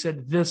Hockey News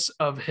said this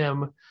of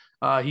him.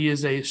 He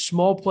is a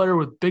small player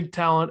with big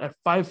talent at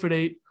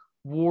 5'8".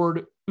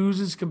 Ward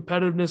oozes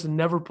competitiveness and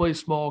never plays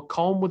small,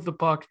 calm with the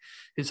puck.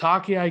 His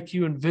hockey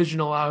IQ and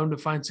vision allow him to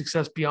find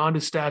success beyond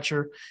his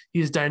stature.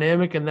 He is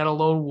dynamic, and that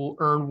alone will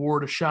earn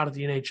Ward a shot at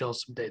the NHL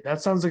someday.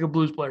 That sounds like a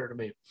Blues player to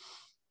me.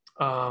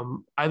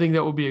 I think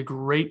that would be a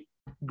great,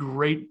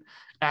 great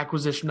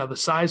acquisition. Now, the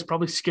size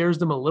probably scares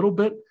them a little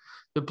bit.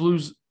 The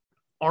Blues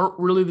aren't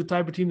really the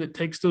type of team that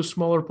takes those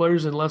smaller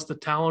players unless the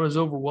talent is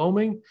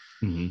overwhelming.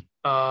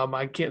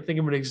 I can't think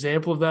of an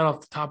example of that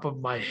off the top of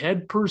my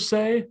head per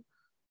se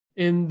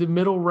in the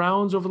middle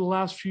rounds over the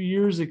last few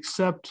years,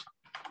 except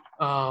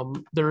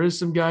there is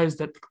some guys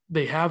that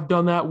they have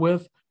done that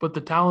with, but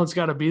the talent's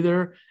got to be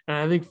there. And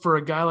I think for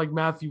a guy like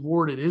Matthew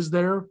Ward, it is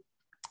there.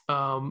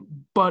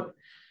 But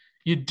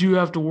you do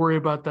have to worry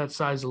about that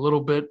size a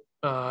little bit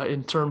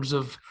in terms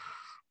of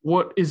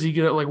what is he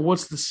going to, like,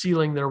 what's the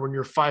ceiling there when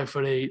you're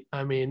 5'8"?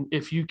 I mean,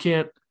 if you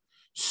can't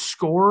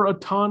score a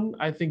ton,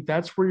 I think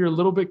that's where you're a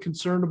little bit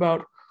concerned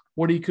about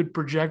what he could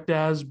project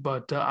as,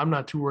 but I'm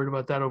not too worried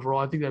about that overall.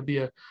 I think that'd be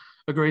a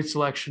great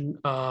selection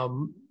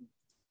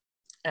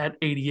at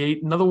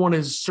 88. Another one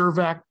is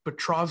Servac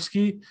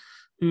Petrovsky,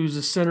 who's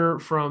a center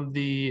from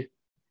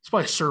it's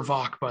probably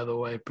Servac, by the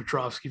way,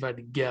 Petrovsky, if I had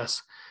to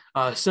guess.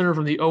 Center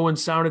from the Owen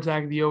Sound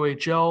Attack of the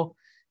OHL.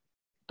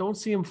 Don't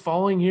see him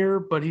falling here,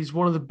 but he's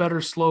one of the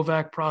better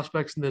Slovak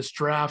prospects in this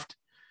draft.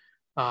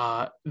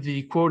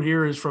 The quote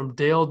here is from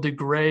Dale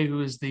DeGray,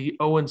 who is the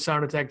Owen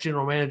Sound Attack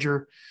general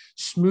manager.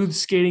 Smooth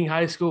skating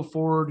high school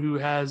forward who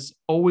has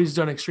always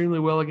done extremely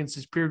well against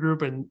his peer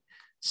group and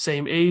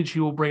same age. He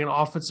will bring an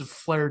offensive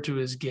flair to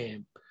his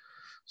game.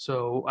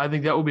 So I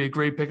think that will be a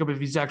great pickup if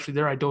he's actually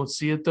there. I don't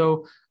see it,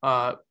 though.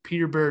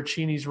 Peter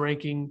Baracchini's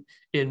ranking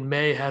in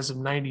May has him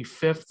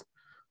 95th.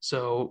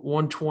 So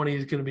 120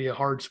 is going to be a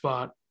hard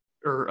spot,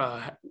 or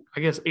I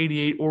guess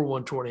 88 or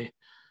 120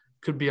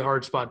 could be a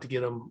hard spot to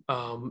get him.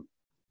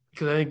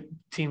 Because I think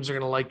teams are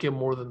going to like him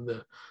more than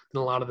a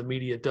lot of the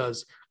media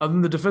does. Other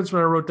than the defenseman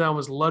I wrote down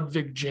was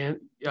Ludwig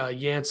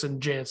Jansen,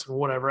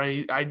 whatever.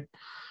 I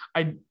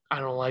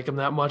don't like him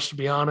that much, to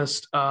be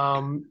honest.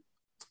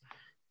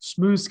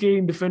 Smooth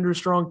skating defender,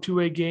 strong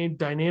two-way game,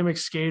 dynamic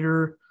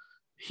skater.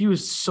 He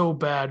was so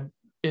bad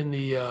in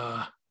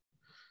the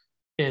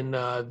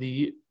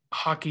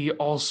hockey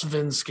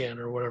Allsvenskan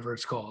or whatever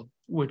it's called,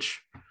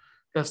 which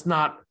that's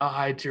not a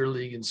high tier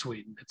league in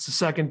Sweden. It's the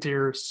second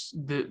tier.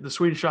 The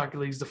Swedish Hockey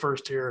League is the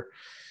first tier.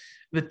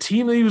 The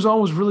team that he was on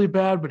was really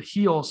bad, but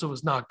he also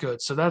was not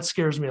good. So that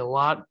scares me a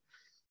lot.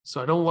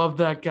 So I don't love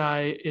that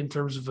guy in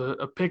terms of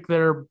a pick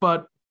there,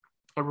 but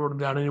I wrote him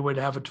down anyway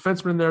to have a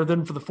defenseman in there.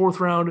 Then for the fourth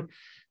round,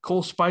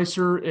 Cole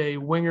Spicer, a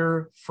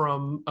winger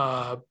from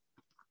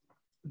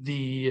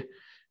the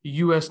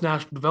U.S.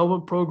 National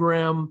Development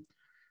Program,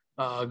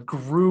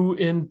 grew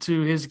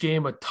into his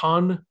game a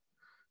ton.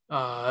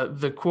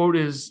 The quote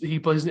is, he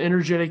plays an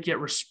energetic yet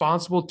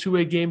responsible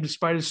two-way game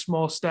despite his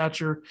small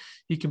stature.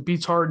 He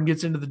competes hard and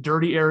gets into the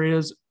dirty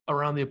areas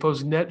around the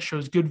opposing net,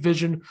 shows good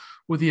vision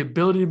with the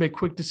ability to make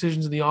quick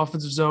decisions in the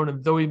offensive zone.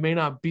 And though he may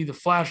not be the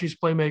flashiest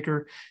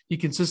playmaker, he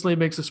consistently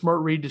makes a smart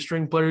read to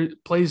string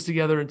plays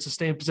together and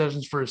sustain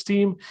possessions for his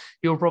team.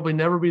 He will probably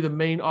never be the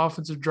main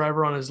offensive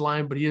driver on his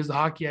line, but he has the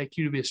hockey IQ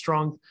to be a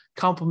strong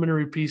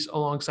complementary piece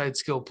alongside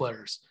skilled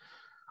players.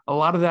 A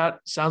lot of that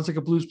sounds like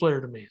a Blues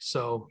player to me.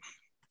 So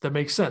that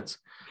makes sense.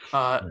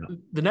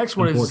 The next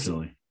one is,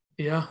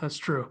 yeah, that's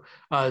true.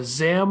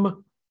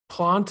 Zam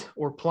Plante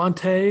or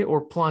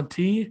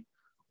Planty,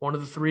 one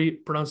of the three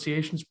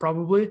pronunciations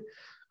probably.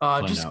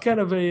 Just kind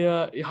of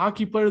a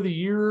hockey player of the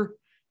year,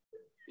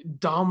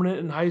 dominant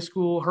in high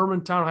school.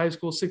 Hermantown High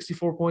School,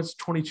 64 points,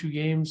 22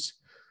 games.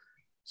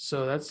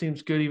 So that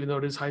seems good, even though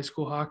it is high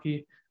school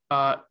hockey.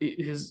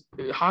 His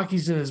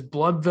hockey's in his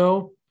blood,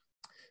 though.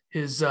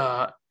 His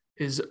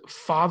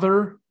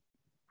father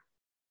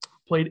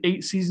played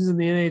 8 seasons in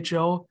the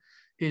NHL.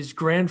 His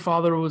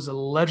grandfather was a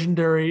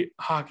legendary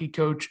hockey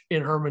coach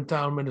in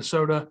Hermantown,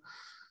 Minnesota.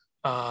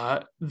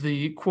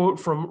 The quote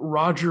from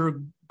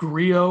Roger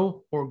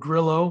Grillo,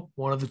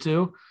 one of the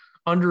two,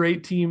 under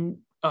 18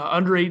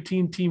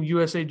 team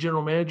USA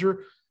general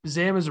manager.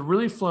 Zam is a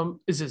really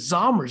is it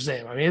Zam or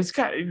Zam? I mean, it's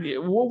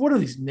what are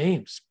these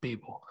names,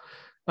 people?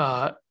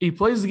 He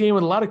plays the game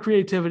with a lot of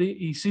creativity.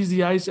 He sees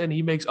the ice and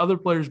he makes other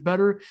players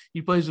better.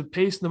 He plays with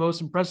pace. And the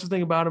most impressive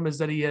thing about him is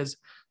that he has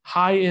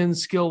high-end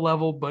skill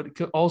level, but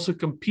also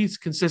competes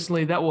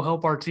consistently. That will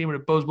help our team, and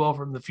it bodes well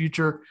for him in the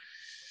future.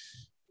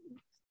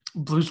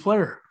 Blues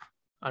player,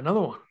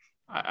 another one.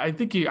 I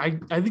think you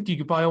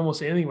could probably almost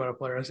say anything about a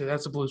player. I say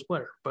that's a Blues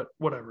player, but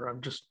whatever.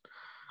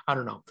 I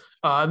don't know.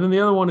 And then the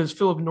other one is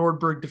Philip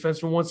Nordberg,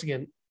 defenseman. Once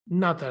again,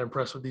 not that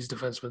impressed with these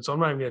defensemen, so I'm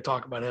not even going to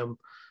talk about him.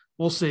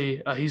 We'll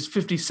see. He's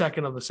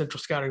 52nd on the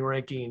Central Scouting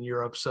ranking in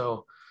Europe,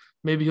 so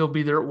maybe he'll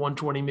be there at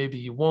 120. Maybe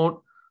he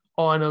won't.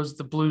 All I know is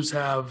the Blues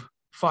have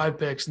 5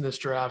 picks in this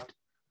draft.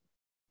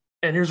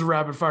 And here's a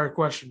rapid-fire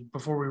question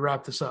before we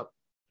wrap this up.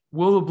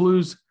 Will the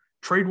Blues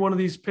trade one of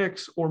these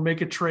picks or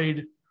make a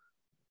trade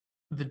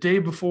the day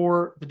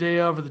before, the day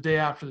of, or the day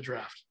after the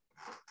draft?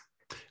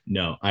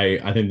 No,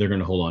 I think they're going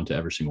to hold on to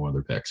every single one of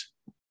their picks.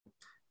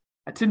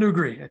 I tend to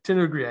agree.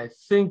 I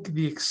think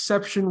the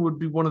exception would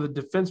be one of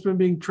the defensemen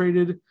being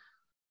traded,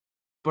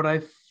 but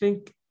I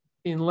think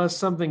unless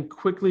something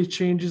quickly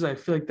changes, I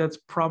feel like that's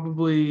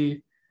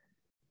probably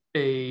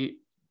a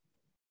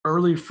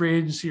early free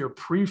agency or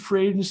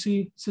pre-free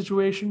agency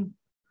situation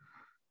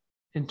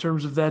in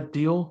terms of that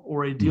deal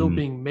or a deal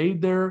being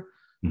made there.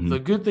 Mm-hmm. The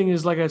good thing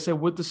is, like I said,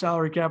 with the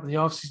salary cap in the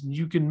offseason,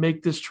 you can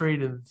make this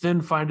trade and then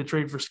find a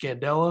trade for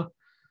Scandella.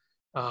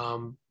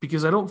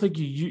 Because I don't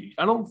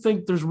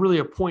think there's really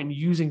a point in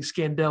using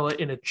Scandella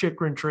in a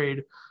Chychrun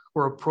trade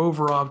or a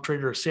Provorov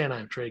trade or a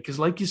Sanheim trade. Because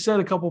like you said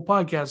a couple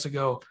podcasts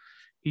ago,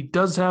 he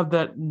does have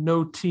that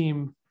no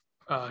team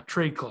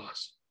trade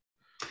clause.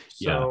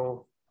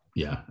 So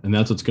yeah. And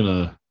that's what's going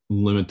to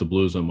limit the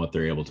Blues on what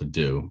they're able to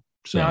do.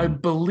 So now I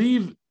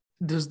believe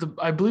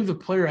the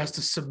player has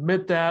to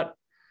submit that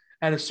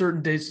at a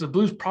certain date. So the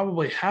Blues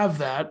probably have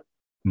that.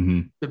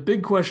 Mm-hmm. The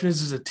big question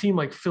is a team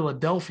like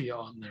Philadelphia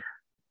on there?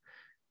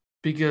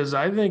 Because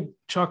I think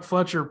Chuck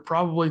Fletcher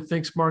probably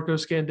thinks Marco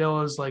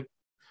Scandella is like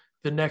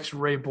the next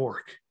Ray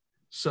Bourque.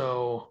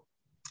 So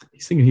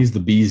he's thinking he's the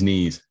bee's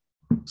knees.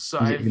 So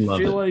I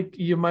feel like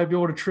you might be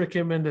able to trick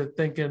him into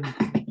thinking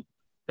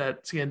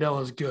that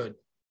Scandella is good.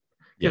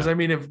 Because, I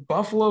mean, if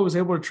Buffalo was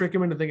able to trick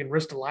him into thinking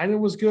Ristolainen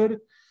was good,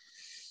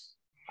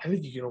 I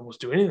think you can almost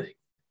do anything,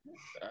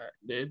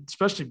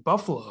 especially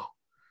Buffalo.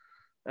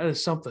 That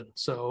is something.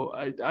 So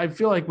I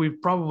feel like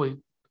we've probably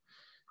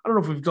 –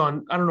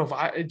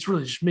 it's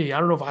really just me. I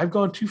don't know if I've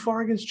gone too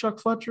far against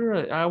Chuck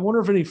Fletcher. I wonder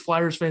if any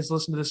Flyers fans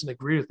listen to this and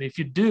agree with me. If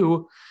you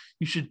do,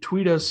 you should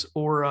tweet us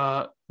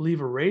or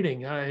leave a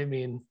rating. I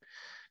mean,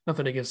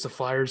 nothing against the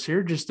Flyers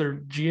here, just their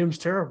GM's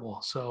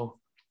terrible. So,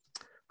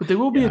 but they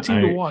will be a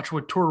team to watch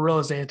with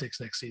Tortorella's antics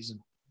next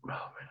season. Oh,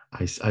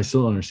 man. I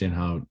still don't understand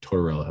how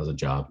Tortorella has a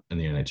job in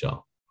the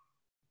NHL.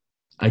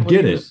 I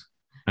get it.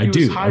 I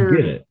get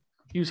it.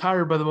 He was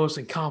hired by the most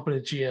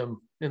incompetent GM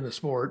in the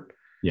sport.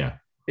 Yeah.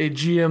 A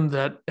GM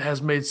that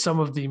has made some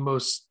of the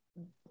most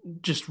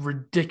just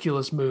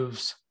ridiculous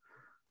moves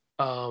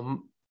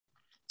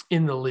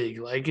in the league.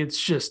 Like,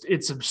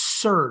 it's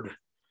absurd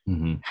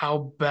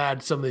how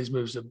bad some of these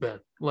moves have been.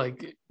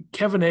 Like,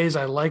 Kevin Hayes,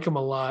 I like him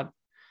a lot.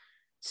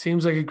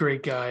 Seems like a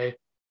great guy.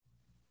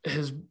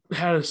 Has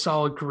had a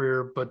solid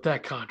career, but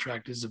that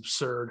contract is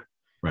absurd.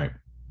 Right.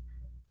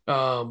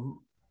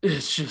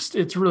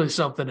 It's really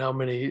something how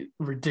many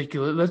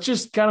ridiculous. That's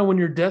just kind of when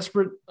you're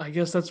desperate. I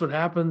guess that's what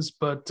happens,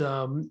 but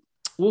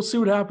we'll see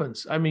what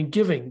happens. I mean,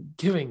 giving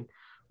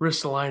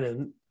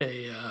Ristolainen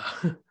a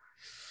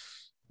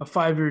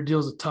 5-year deal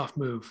is a tough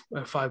move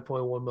at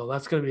 $5.1 million.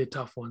 That's going to be a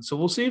tough one. So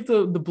we'll see if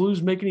the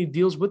Blues make any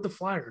deals with the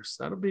Flyers.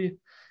 That'll be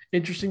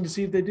interesting to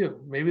see if they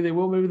do. Maybe they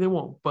will, maybe they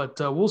won't, but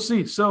we'll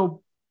see.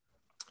 So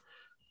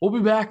we'll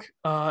be back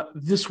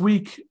this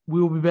week.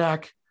 We will be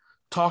back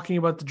talking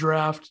about the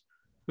draft.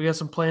 We got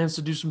some plans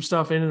to do some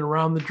stuff in and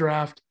around the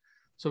draft.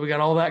 So we got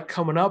all that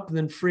coming up. And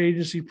then free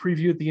agency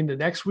preview at the end of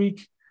next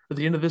week, or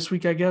the end of this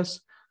week, I guess.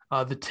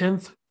 The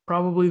 10th,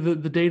 probably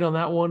the date on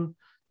that one.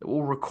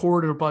 We'll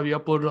record. It'll probably be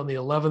uploaded on the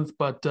 11th.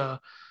 But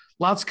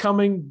lots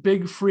coming.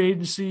 Big free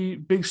agency,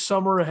 big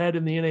summer ahead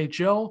in the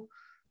NHL.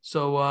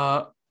 So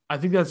I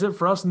think that's it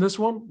for us in this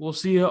one. We'll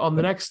see you on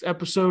the next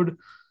episode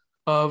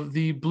of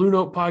the Blue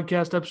Note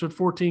Podcast, episode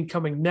 14,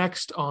 coming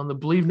next on the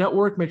Believe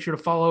Network. Make sure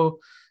to follow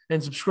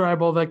and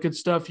subscribe, all that good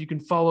stuff. You can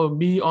follow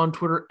me on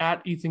Twitter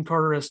at Ethan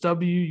Carter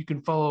SW. You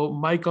can follow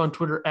Mike on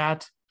Twitter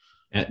at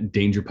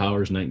Danger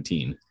Powers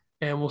 19.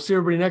 And we'll see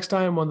everybody next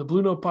time on the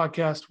Blue Note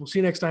Podcast. We'll see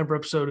you next time for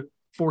episode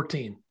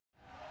 14.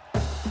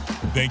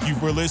 Thank you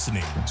for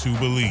listening to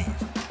Believe.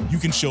 You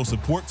can show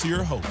support to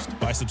your host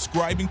by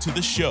subscribing to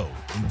the show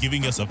and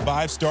giving us a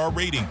 5-star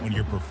rating on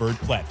your preferred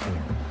platform.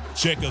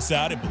 Check us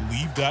out at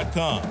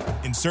Believe.com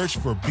and search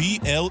for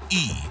BLEAV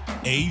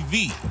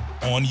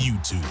on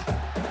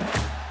YouTube.